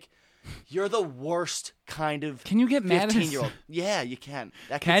just like, you're the worst kind of Can you get mad at 15-year-old. Yeah, you can.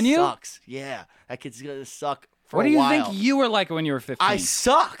 That kid Can you? sucks. Yeah. That kid's gonna suck for What a do you while. think you were like when you were 15? I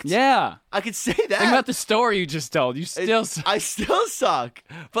sucked. Yeah. I could say that. Think about the story you just told. You still suck. I still suck.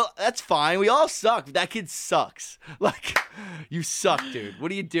 But that's fine. We all suck. That kid sucks. Like, you suck, dude.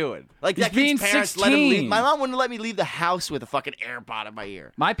 What are you doing? Like, He's that being kid's parents let him leave. 16. My mom wouldn't let me leave the house with a fucking AirPod in my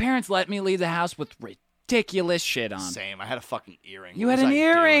ear. My parents let me leave the house with ridiculous shit on. Same. I had a fucking earring. You What had was an I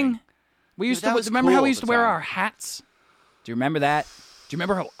earring. doing? We used that to was remember how cool we at used the to wear time. our hats. Do you remember that? Do you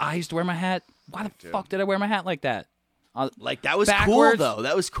remember how I used to wear my hat? Why the fuck did I wear my hat like that? Like that was Backwards, cool though.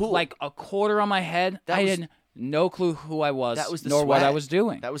 That was cool. Like a quarter on my head. I was- had no clue who I was, that was the nor swag. what I was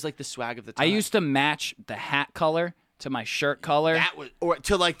doing. That was like the swag of the I time. used to match the hat color to my shirt color. that was or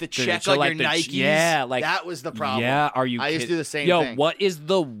to like the check to on like your the Nikes. yeah, like that was the problem. Yeah, are you? I used to kidding? do the same Yo, thing. what is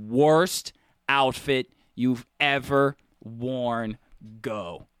the worst outfit you've ever worn?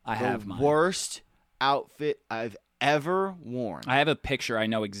 Go. I have The mine. worst outfit I've ever worn. I have a picture. I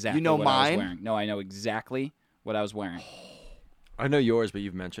know exactly You know what I was mine? wearing. No, I know exactly what I was wearing. I know yours, but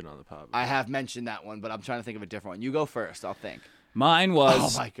you've mentioned on the pod. I have mentioned that one, but I'm trying to think of a different one. You go first. I'll think. Mine Oh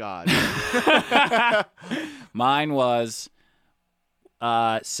was my god.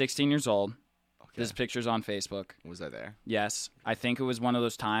 16 years old. This picture's on Facebook. Was I there? Yes, I think it was one of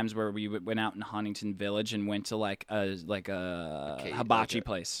those times where we went out in Huntington Village and went to like a hibachi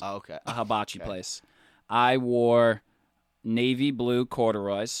place. Oh, okay. A hibachi place. I wore navy blue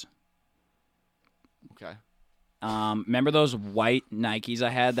corduroys. Okay. Remember those white Nikes I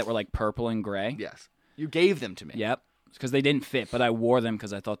had that were like purple and gray? Yes. You gave them to me. Yep. Because they didn't fit, but I wore them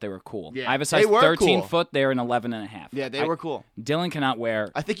because I thought they were cool. Yeah, I have a they size were 13 cool. foot. They're an 11 and a half. Yeah, they were cool. Dylan cannot wear.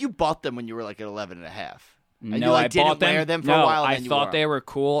 I think you bought them when you were like at 11 and a half. And No, you like I didn't bought them. wear them for no, a while. And I then you thought wore they them. were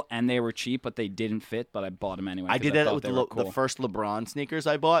cool and they were cheap, but they didn't fit. But I bought them anyway. I 'cause did that thought with they were cool. the first LeBron sneakers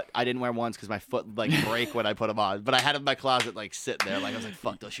I bought. I didn't wear ones because my foot would, like break when I put them on. But I had them in my closet like sitting there. Like I was like,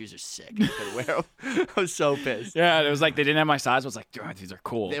 "Fuck, those shoes are sick." I couldn't wear them. I was so pissed. Yeah, it was like they didn't have my size. I was like, "Dude, these are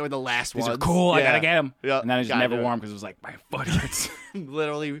cool. They were the last These ones. are cool. I Yeah. gotta get them." Yeah, And then I just gotta never do it. wore them because it was like my foot hurts.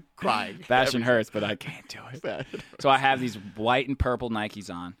 Literally crying. Fashion hurts, but I can't do it. So I have these white and purple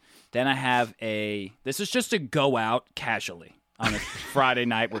Nikes on. Then I have this is just to go out casually on a Friday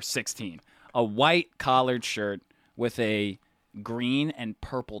night. We're 16. A white collared shirt with a green and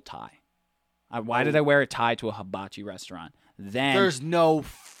purple tie. Why did I wear a tie to a hibachi restaurant? Then There's no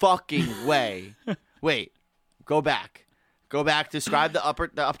fucking way. Wait, go back. Go back. Describe the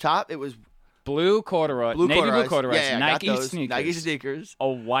up top. It was blue corduroy, blue navy corduroys. blue corduroys, Yeah, I Nike got those. sneakers, Nike sneakers. a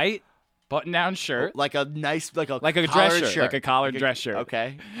white button-down shirt, Like a nice, like a dress collared shirt, like a collared dress shirt.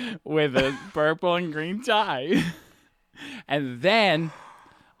 Okay. with a purple and green tie. And then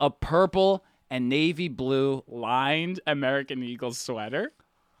a purple and navy blue lined American Eagle sweater.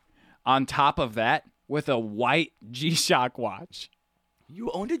 On top of that, with a white G-Shock watch.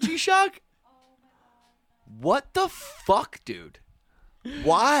 You owned a G-Shock? What the fuck, dude?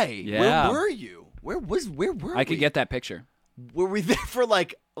 Why? Yeah. Where were you? Where were I could get that picture. Were we there for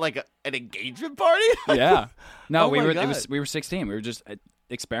like an engagement party? Yeah. No, Oh we my were. God. We were 16. We were just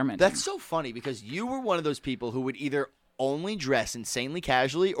experimenting. That's so funny because you were one of those people who would either only dress insanely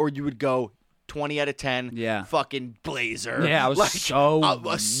casually or you would go 20 out of 10. Yeah. Fucking blazer. Yeah, I was like, so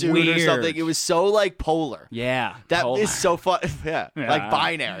a suit weird. or something. It was so like polar. Yeah. That totally. is so fun. Yeah. Yeah. Like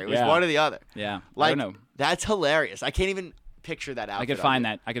binary. It was Yeah. one or the other. Yeah. Like I don't know. that's hilarious. I can't even picture that outfit. I could on find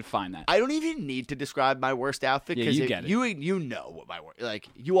you. that. I could find that. I don't even need to describe my worst outfit Yeah, because you get it. you know what my worst, like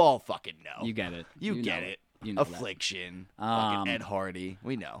you all fucking know. You get it. You get know it. You know that. Affliction. Um, Fucking Ed Hardy.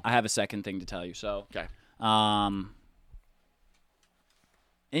 We know. I have a second thing to tell you. So, Okay.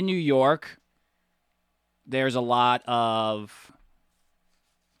 In New York, there's a lot of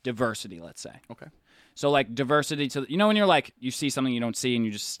diversity, let's say. Okay. So, like, diversity to, when you're like, you see something you don't see and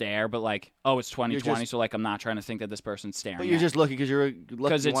you just stare, but like, oh, it's 2020, so like, I'm not trying to think that this person's staring. But you're just looking because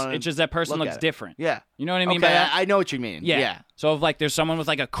because it's just that person looks different. Yeah. You know what I mean Okay, by that? I know what you mean. Yeah. So if like there's someone with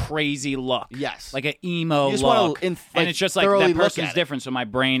like a crazy look, Yes. like an emo You just wanna look, like, and it's just like thoroughly that look person's at it. different, so my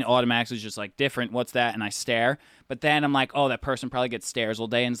brain automatically is just like different. What's that? And I stare, but then I'm like, oh, that person probably gets stares all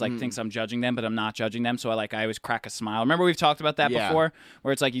day and is like thinks I'm judging them, but I'm not judging them. So I always crack a smile. Remember we've talked about that Yeah. before,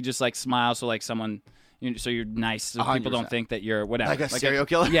 where it's like you just like smile, so like someone. So you're nice, so people 100%. don't think that you're whatever, Like a serial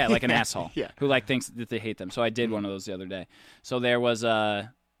killer? Yeah, like an asshole, Yeah. who like thinks that they hate them. So I did one of those the other day. So there was I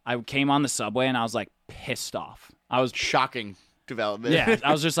came on the subway and I was like pissed off. I was Shocking development. yeah,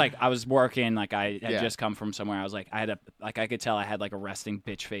 I was just like, I was working, like I had Yeah. just come from somewhere. I was like, I could tell I had like a resting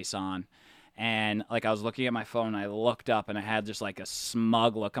bitch face on. And like I was looking at my phone and I looked up and I had just like a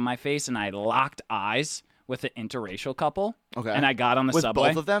smug look on my face and I locked eyes with an interracial couple. Okay. And I got on the With subway.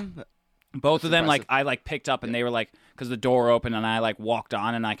 both of them? Both of them, impressive. like I like picked up and they were like, because the door opened and I like walked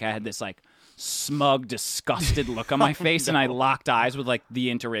on and like I had this like smug, disgusted look on my face and I locked eyes with like the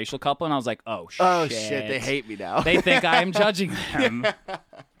interracial couple and I was like, oh shit. Oh shit, they hate me now. They think I am judging them.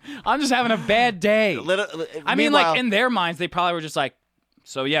 I'm just having a bad day. I mean, meanwhile- like in their minds, they probably were just like,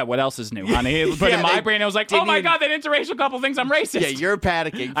 So yeah, what else is new, honey? But in my brain, I was like, oh my God, that interracial couple thinks I'm racist. Yeah, you're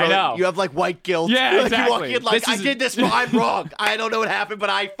panicking. I know. You have like white guilt. Yeah, exactly. You walk in like, I did this wrong. I'm wrong. I don't know what happened, but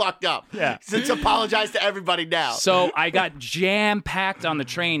I fucked up. Yeah. Let's apologize to everybody now. So I got jam-packed on the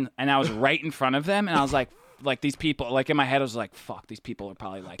train, and I was right in front of them, and I was like these people, like in my head, I was like, fuck, these people are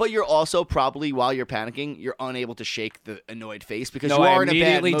probably like. But you're also probably, while you're panicking, you're unable to shake the annoyed face because No, you I are in a bad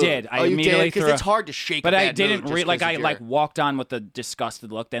immediately mood. did. I you immediately did? Because threw it's hard to shake But a bad I didn't mood just I 'cause like you're- walked on with a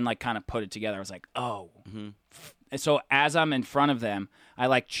disgusted look, then like kind of put it together. I was like, oh. And so as I'm in front of them, I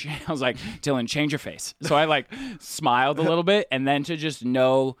was like, Dylan, change your face. So I like smiled a little bit, and then to just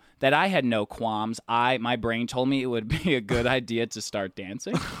know that I had no qualms, my brain told me it would be a good idea to start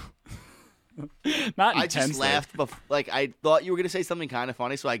dancing. Not I intensely. just laughed. Like, I thought you were going to say something kind of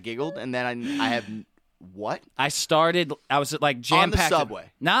funny, so I giggled, and then I have... What? I was like jam-packed. On the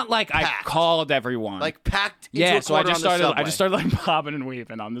subway. Not like Packed. I called everyone. Like, packed into yeah, a so I corner just on the started. I subway. just started like bobbing and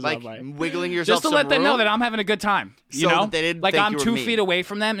weaving on the like, subway, wiggling yourself just to some let them know room? that I'm having a good time. You So know, that they didn't like think I'm you were 2 mean. feet away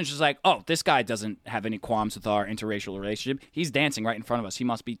from them, and she's like, "Oh, this guy doesn't have any qualms with our interracial relationship. He's dancing right in front of us. He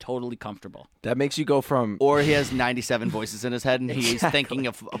must be totally comfortable." That makes you go from. Or he has 97 voices in his head, and he's thinking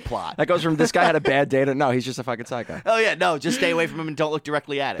of a plot. That goes from this guy had a bad day to no, he's just a fucking psycho. Oh, yeah, no, just stay away from him and don't look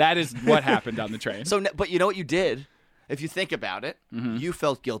directly at it. That is what happened on the train. So, but you know what you did? If you think about it, you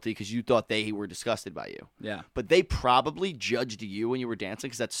felt guilty because you thought they were disgusted by you. Yeah. But they probably judged you when you were dancing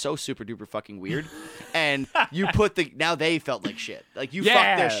because that's so super duper fucking weird. And you now they felt like shit. Like you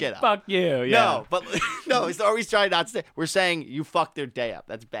fucked their shit up. Fuck you. Yeah. No, but no, it's always trying not to say. We're saying you fucked their day up.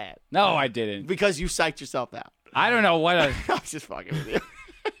 That's bad. No, I didn't. Because you psyched yourself out. I don't know what. I was just fucking with you.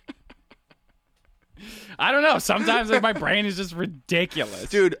 I don't know. Sometimes like my brain is just ridiculous,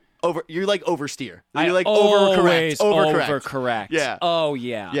 Dude, you're like oversteer. I You're like always overcorrect. overcorrect. Yeah. Oh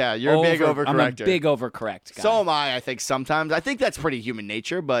yeah. Yeah, you're a big I'm a overcorrector. big overcorrect guy. So am I think sometimes. I think that's pretty human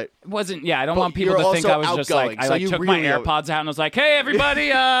nature, but It wasn't. Yeah, I don't But want people you're to think I also was just like outgoing, I so like you took my really AirPods out and was like, "Hey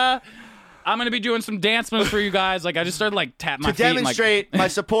everybody, I'm gonna be doing some dance moves for you guys." Like I just started like tapping my to feet. and, demonstrate my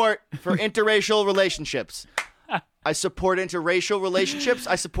support for interracial relationships. I support interracial relationships.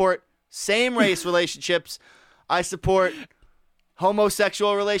 I support same-race relationships. I support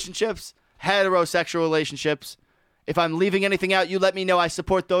homosexual relationships, heterosexual relationships. If I'm leaving anything out, you let me know. I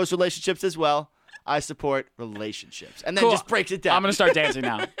support those relationships as well. I support relationships. And then Cool. just breaks it down. I'm gonna start dancing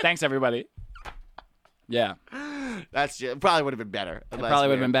now. Thanks everybody. Yeah. That's probably would have been better. It probably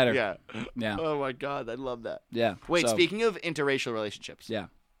would have been better. Yeah. Yeah. Oh my God, I love that. Yeah. Wait, So, speaking of interracial relationships. Yeah.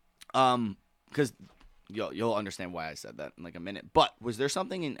 Because you'll understand why I said that in like a minute. But was there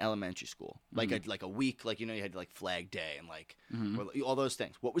something in elementary school, like a week, like you had like Flag Day and like or, all those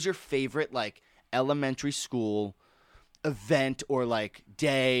things? What was your favorite like elementary school event or like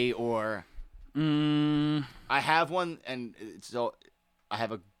day or? I have one, and I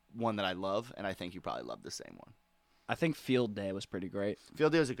have one that I love, and I think you probably love the same one. I think Field Day was pretty great.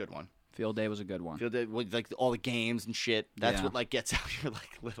 Field Day was a good one. Field Day was a good one. Field Day, with like all the games and shit. That's Yeah. what like gets out your like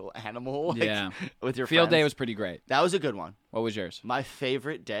little animal. Like, Yeah. with your Field Day friends. was pretty great. That was a good one. What was yours? My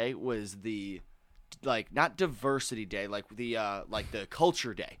favorite day was the like not diversity day, like the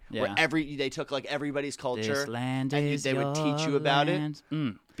culture day, where Yeah. they took like everybody's culture This land and is they would teach you your about land.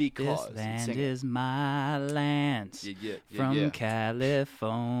 it because This land sing it. is my land. From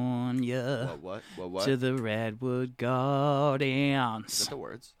California what to the Redwood Gardens. is that the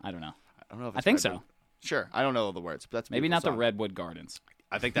words? I don't know. I don't know if I it's think Redwood. Sure, I don't know all the words, but that's a Maybe beautiful not the song. Redwood Gardens.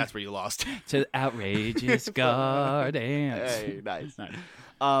 I think that's where you lost. To outrageous gardens. Hey, nice. Nice.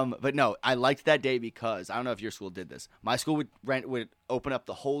 But no, I liked that day because I don't know if your school did this. My school would open up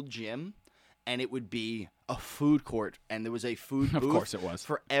the whole gym, and it would be a food court, and there was a food booth. Of course it was.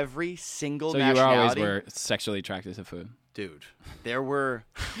 For every single So you nationality. always were sexually attracted to food. Dude, there were.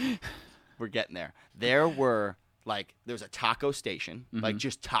 We're getting there. There were there was a taco station, like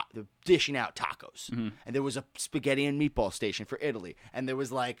just dishing out tacos, and there was a spaghetti and meatball station for Italy, and there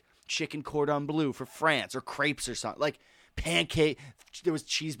was like chicken cordon bleu for France or crepes or something like pancake. There was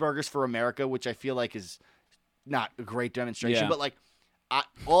cheeseburgers for America, which I feel like is not a great demonstration, Yeah. but like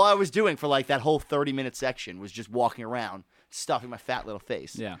all I was doing for like that whole 30-minute section was just walking around, stuffing my fat little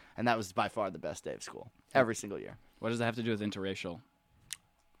face. Yeah. And that was by far the best day of school every single year. What does that have to do with interracial?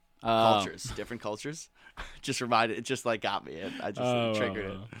 Cultures, different cultures. Just reminded it, just like got me. I just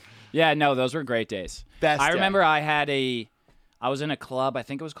triggered it. Yeah, no, those were great days. Best I day. remember I was in a club, I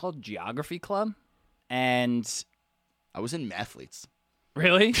think it was called Geography Club, and I was in Mathletes.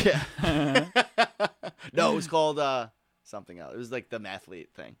 really? No, it was called something else. It was like the Mathlete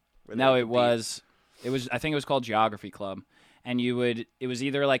thing. where they No, would it beat- was I think it was called Geography Club, and it was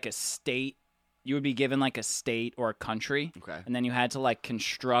either like a state you would be given like a state or a country, Okay. and then you had to like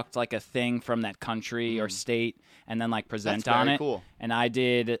construct like a thing from that country or state, and then like present That's on very it. cool. And I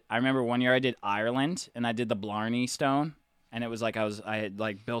remember one year I did Ireland, and I did the Blarney Stone, and it was like I had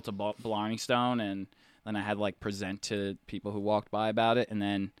like built a Blarney Stone, and then I had like present to people who walked by about it, and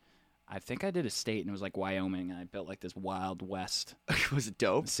then I think I did a state, and it was like Wyoming, and I built like this Wild West Was it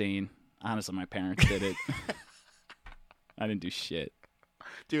dope? scene. Honestly, my parents did it. I didn't do shit.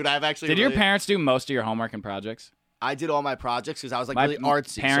 Dude, I've actually. Did your parents do most of your homework and projects? I did all my projects because I was like My really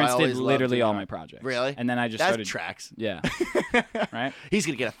artsy. parents so I did always loved literally doing all art. my projects. Really? And then I just That started. tracks. Yeah. Right? He's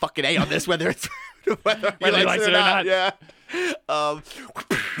gonna get a fucking A on this, whether it's whether he likes it or not. Yeah.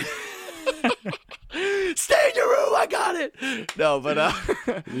 Stay in your room. I got it. No, but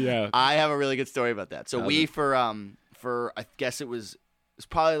Yeah. I have a really good story about that. So for I guess it was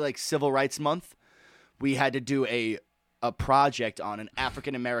probably like Civil Rights Month. We had to do a project on an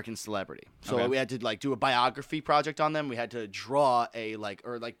African American celebrity. So Okay. we had to like do a biography project on them. We had to draw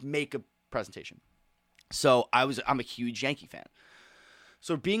make a presentation. So I'm a huge Yankee fan.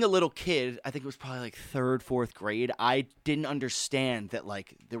 So being a little kid, I think it was probably like 3rd, 4th grade, I didn't understand that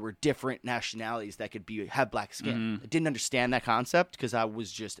like there were different nationalities that could have black skin. I didn't understand that concept because I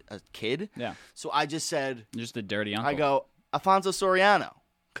was just a kid. Yeah. So I just said, Just a dirty uncle. I go, Alfonso Soriano,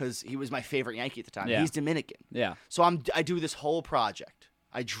 because he was my favorite Yankee at the time. Yeah. He's Dominican. Yeah. So I do this whole project.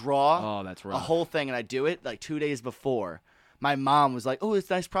 I draw Oh, that's a rough. whole thing, and I do it like 2 days before. My mom was like, "Oh,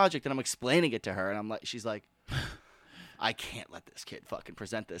 it's a nice project," and I'm explaining it to her, and she's like, "I can't let this kid fucking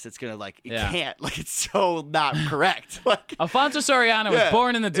present this. It's gonna can't it's so not correct." Like Alfonso Soriano was Yeah.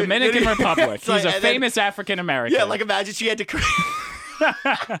 born in the Dominican Republic. It's like- He's a and then- famous African American. yeah, like imagine she had to.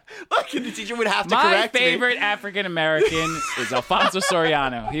 Like the teacher would have to My correct favorite African American is Alfonso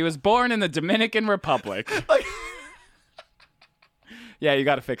Soriano. He was born in the Dominican Republic. me. Like, Yeah, you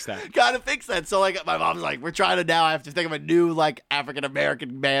got to fix that. gotta fix that. So like my mom's like, we're trying to now. I have to think of a new like African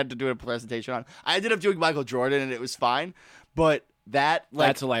American man to do a presentation on. I ended up doing Michael Jordan, and it was fine. But that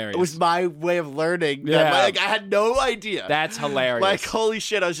That's hilarious. was my way of learning. Yeah. That, like I had no idea. That's hilarious. like holy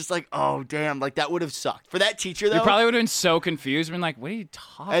shit. I was just like, oh damn. Like that would have sucked for that teacher though. you probably would have been so confused. Been like, what are you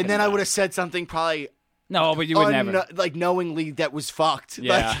talking and then I about? would have said something probably. No, but you would never. Like knowingly that was fucked.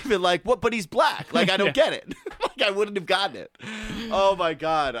 Yeah. Like, been like what? But he's black. Like I don't Yeah. get it. Like I wouldn't have gotten it. Oh my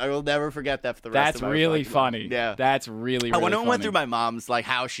god, I will never forget that for the rest That's of my really fucking funny. life. Yeah. That's really, I really wonder what went funny. through my mom's like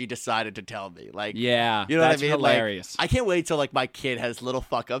how she decided to tell me. Like Yeah, you know that's what I mean? hilarious. Like, I can't wait till like my kid has little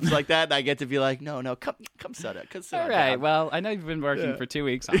fuck ups like that, and I get to be like, no, come sit down. Come sit All down, right. Dad. Well, I know you've been working for 2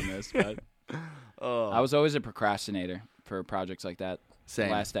 weeks on this, but Oh. I was always a procrastinator for projects like that.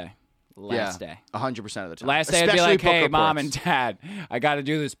 Same. Last day. Last day. 100% of the time. Last day, I'd be Especially like, book hey, mom reports. and dad, I got to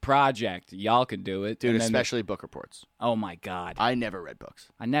do this project. Y'all can do it. Dude, And then especially book reports. oh, my God. I never read books.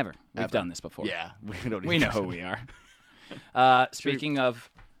 I never. We've Ever. done this before. Yeah, we don't. We even- know who we are. Speaking of,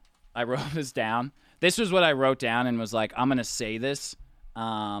 I wrote this down. This was what I wrote down and was like, I'm going to say this.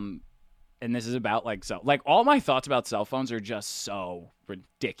 And this is about like all my thoughts about cell phones are just so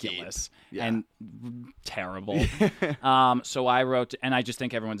ridiculous Yeah. and terrible. So I wrote, and I just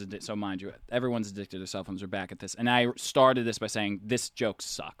think everyone's addicted. So mind you, everyone's addicted to cell phones. We're back at this. And I started this by saying, this joke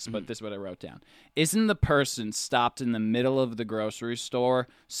sucks, but this is what I wrote down. Isn't the person stopped in the middle of the grocery store,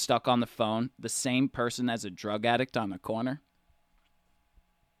 stuck on the phone, the same person as a drug addict on the corner?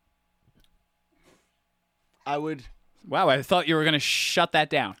 I would. Wow, I thought you were going to shut that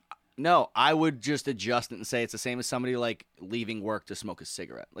down. No, I would just adjust it and say it's the same as somebody like leaving work to smoke a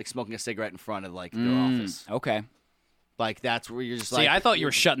cigarette, like smoking a cigarette in front of like their office. Okay. Like that's where you're just See, like. I thought you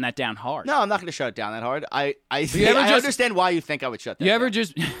were shutting that down hard. No, I'm not going to shut it down that hard. I ever just- understand why you think I would shut that. You ever down.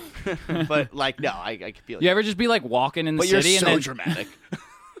 just But like, no, I can feel. you ever just be like walking in the But you're city so and then dramatic.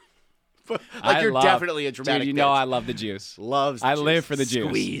 Like I you're love- definitely a dramatic. Dude, you know bitch. I love the juice. Loves. The I juice. live for the juice.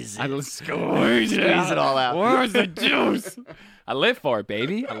 Squeeze it. I squeeze it all out. Where's the juice? I live for it,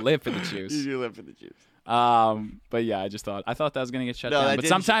 baby. I live for the You juice. do live for the juice. But yeah, I thought that was gonna get shut No, down. that But didn't-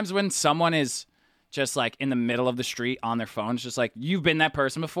 sometimes when someone is just like in the middle of the street on their phone, it's just like you've been that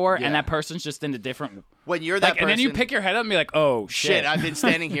person before, Yeah. and that person's just in a different. When you're that Like, person, and then you pick your head up and be like, oh shit. I've been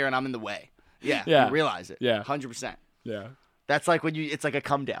standing here and I'm in the way. Yeah. Yeah. You realize it. Yeah. 100%. Yeah. That's like when you. It's like a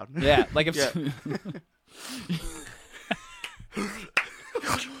come down. Yeah. Like if.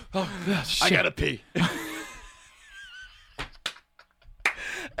 I Shit. gotta pee.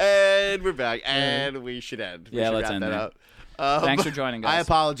 And we're back, and we should end. We Yeah, should let's wrap end that there. up. Thanks for joining, guys. I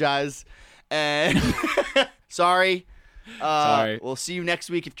apologize, and sorry. Sorry. We'll see you next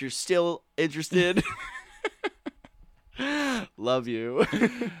week if you're still interested. Love you.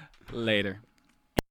 Later.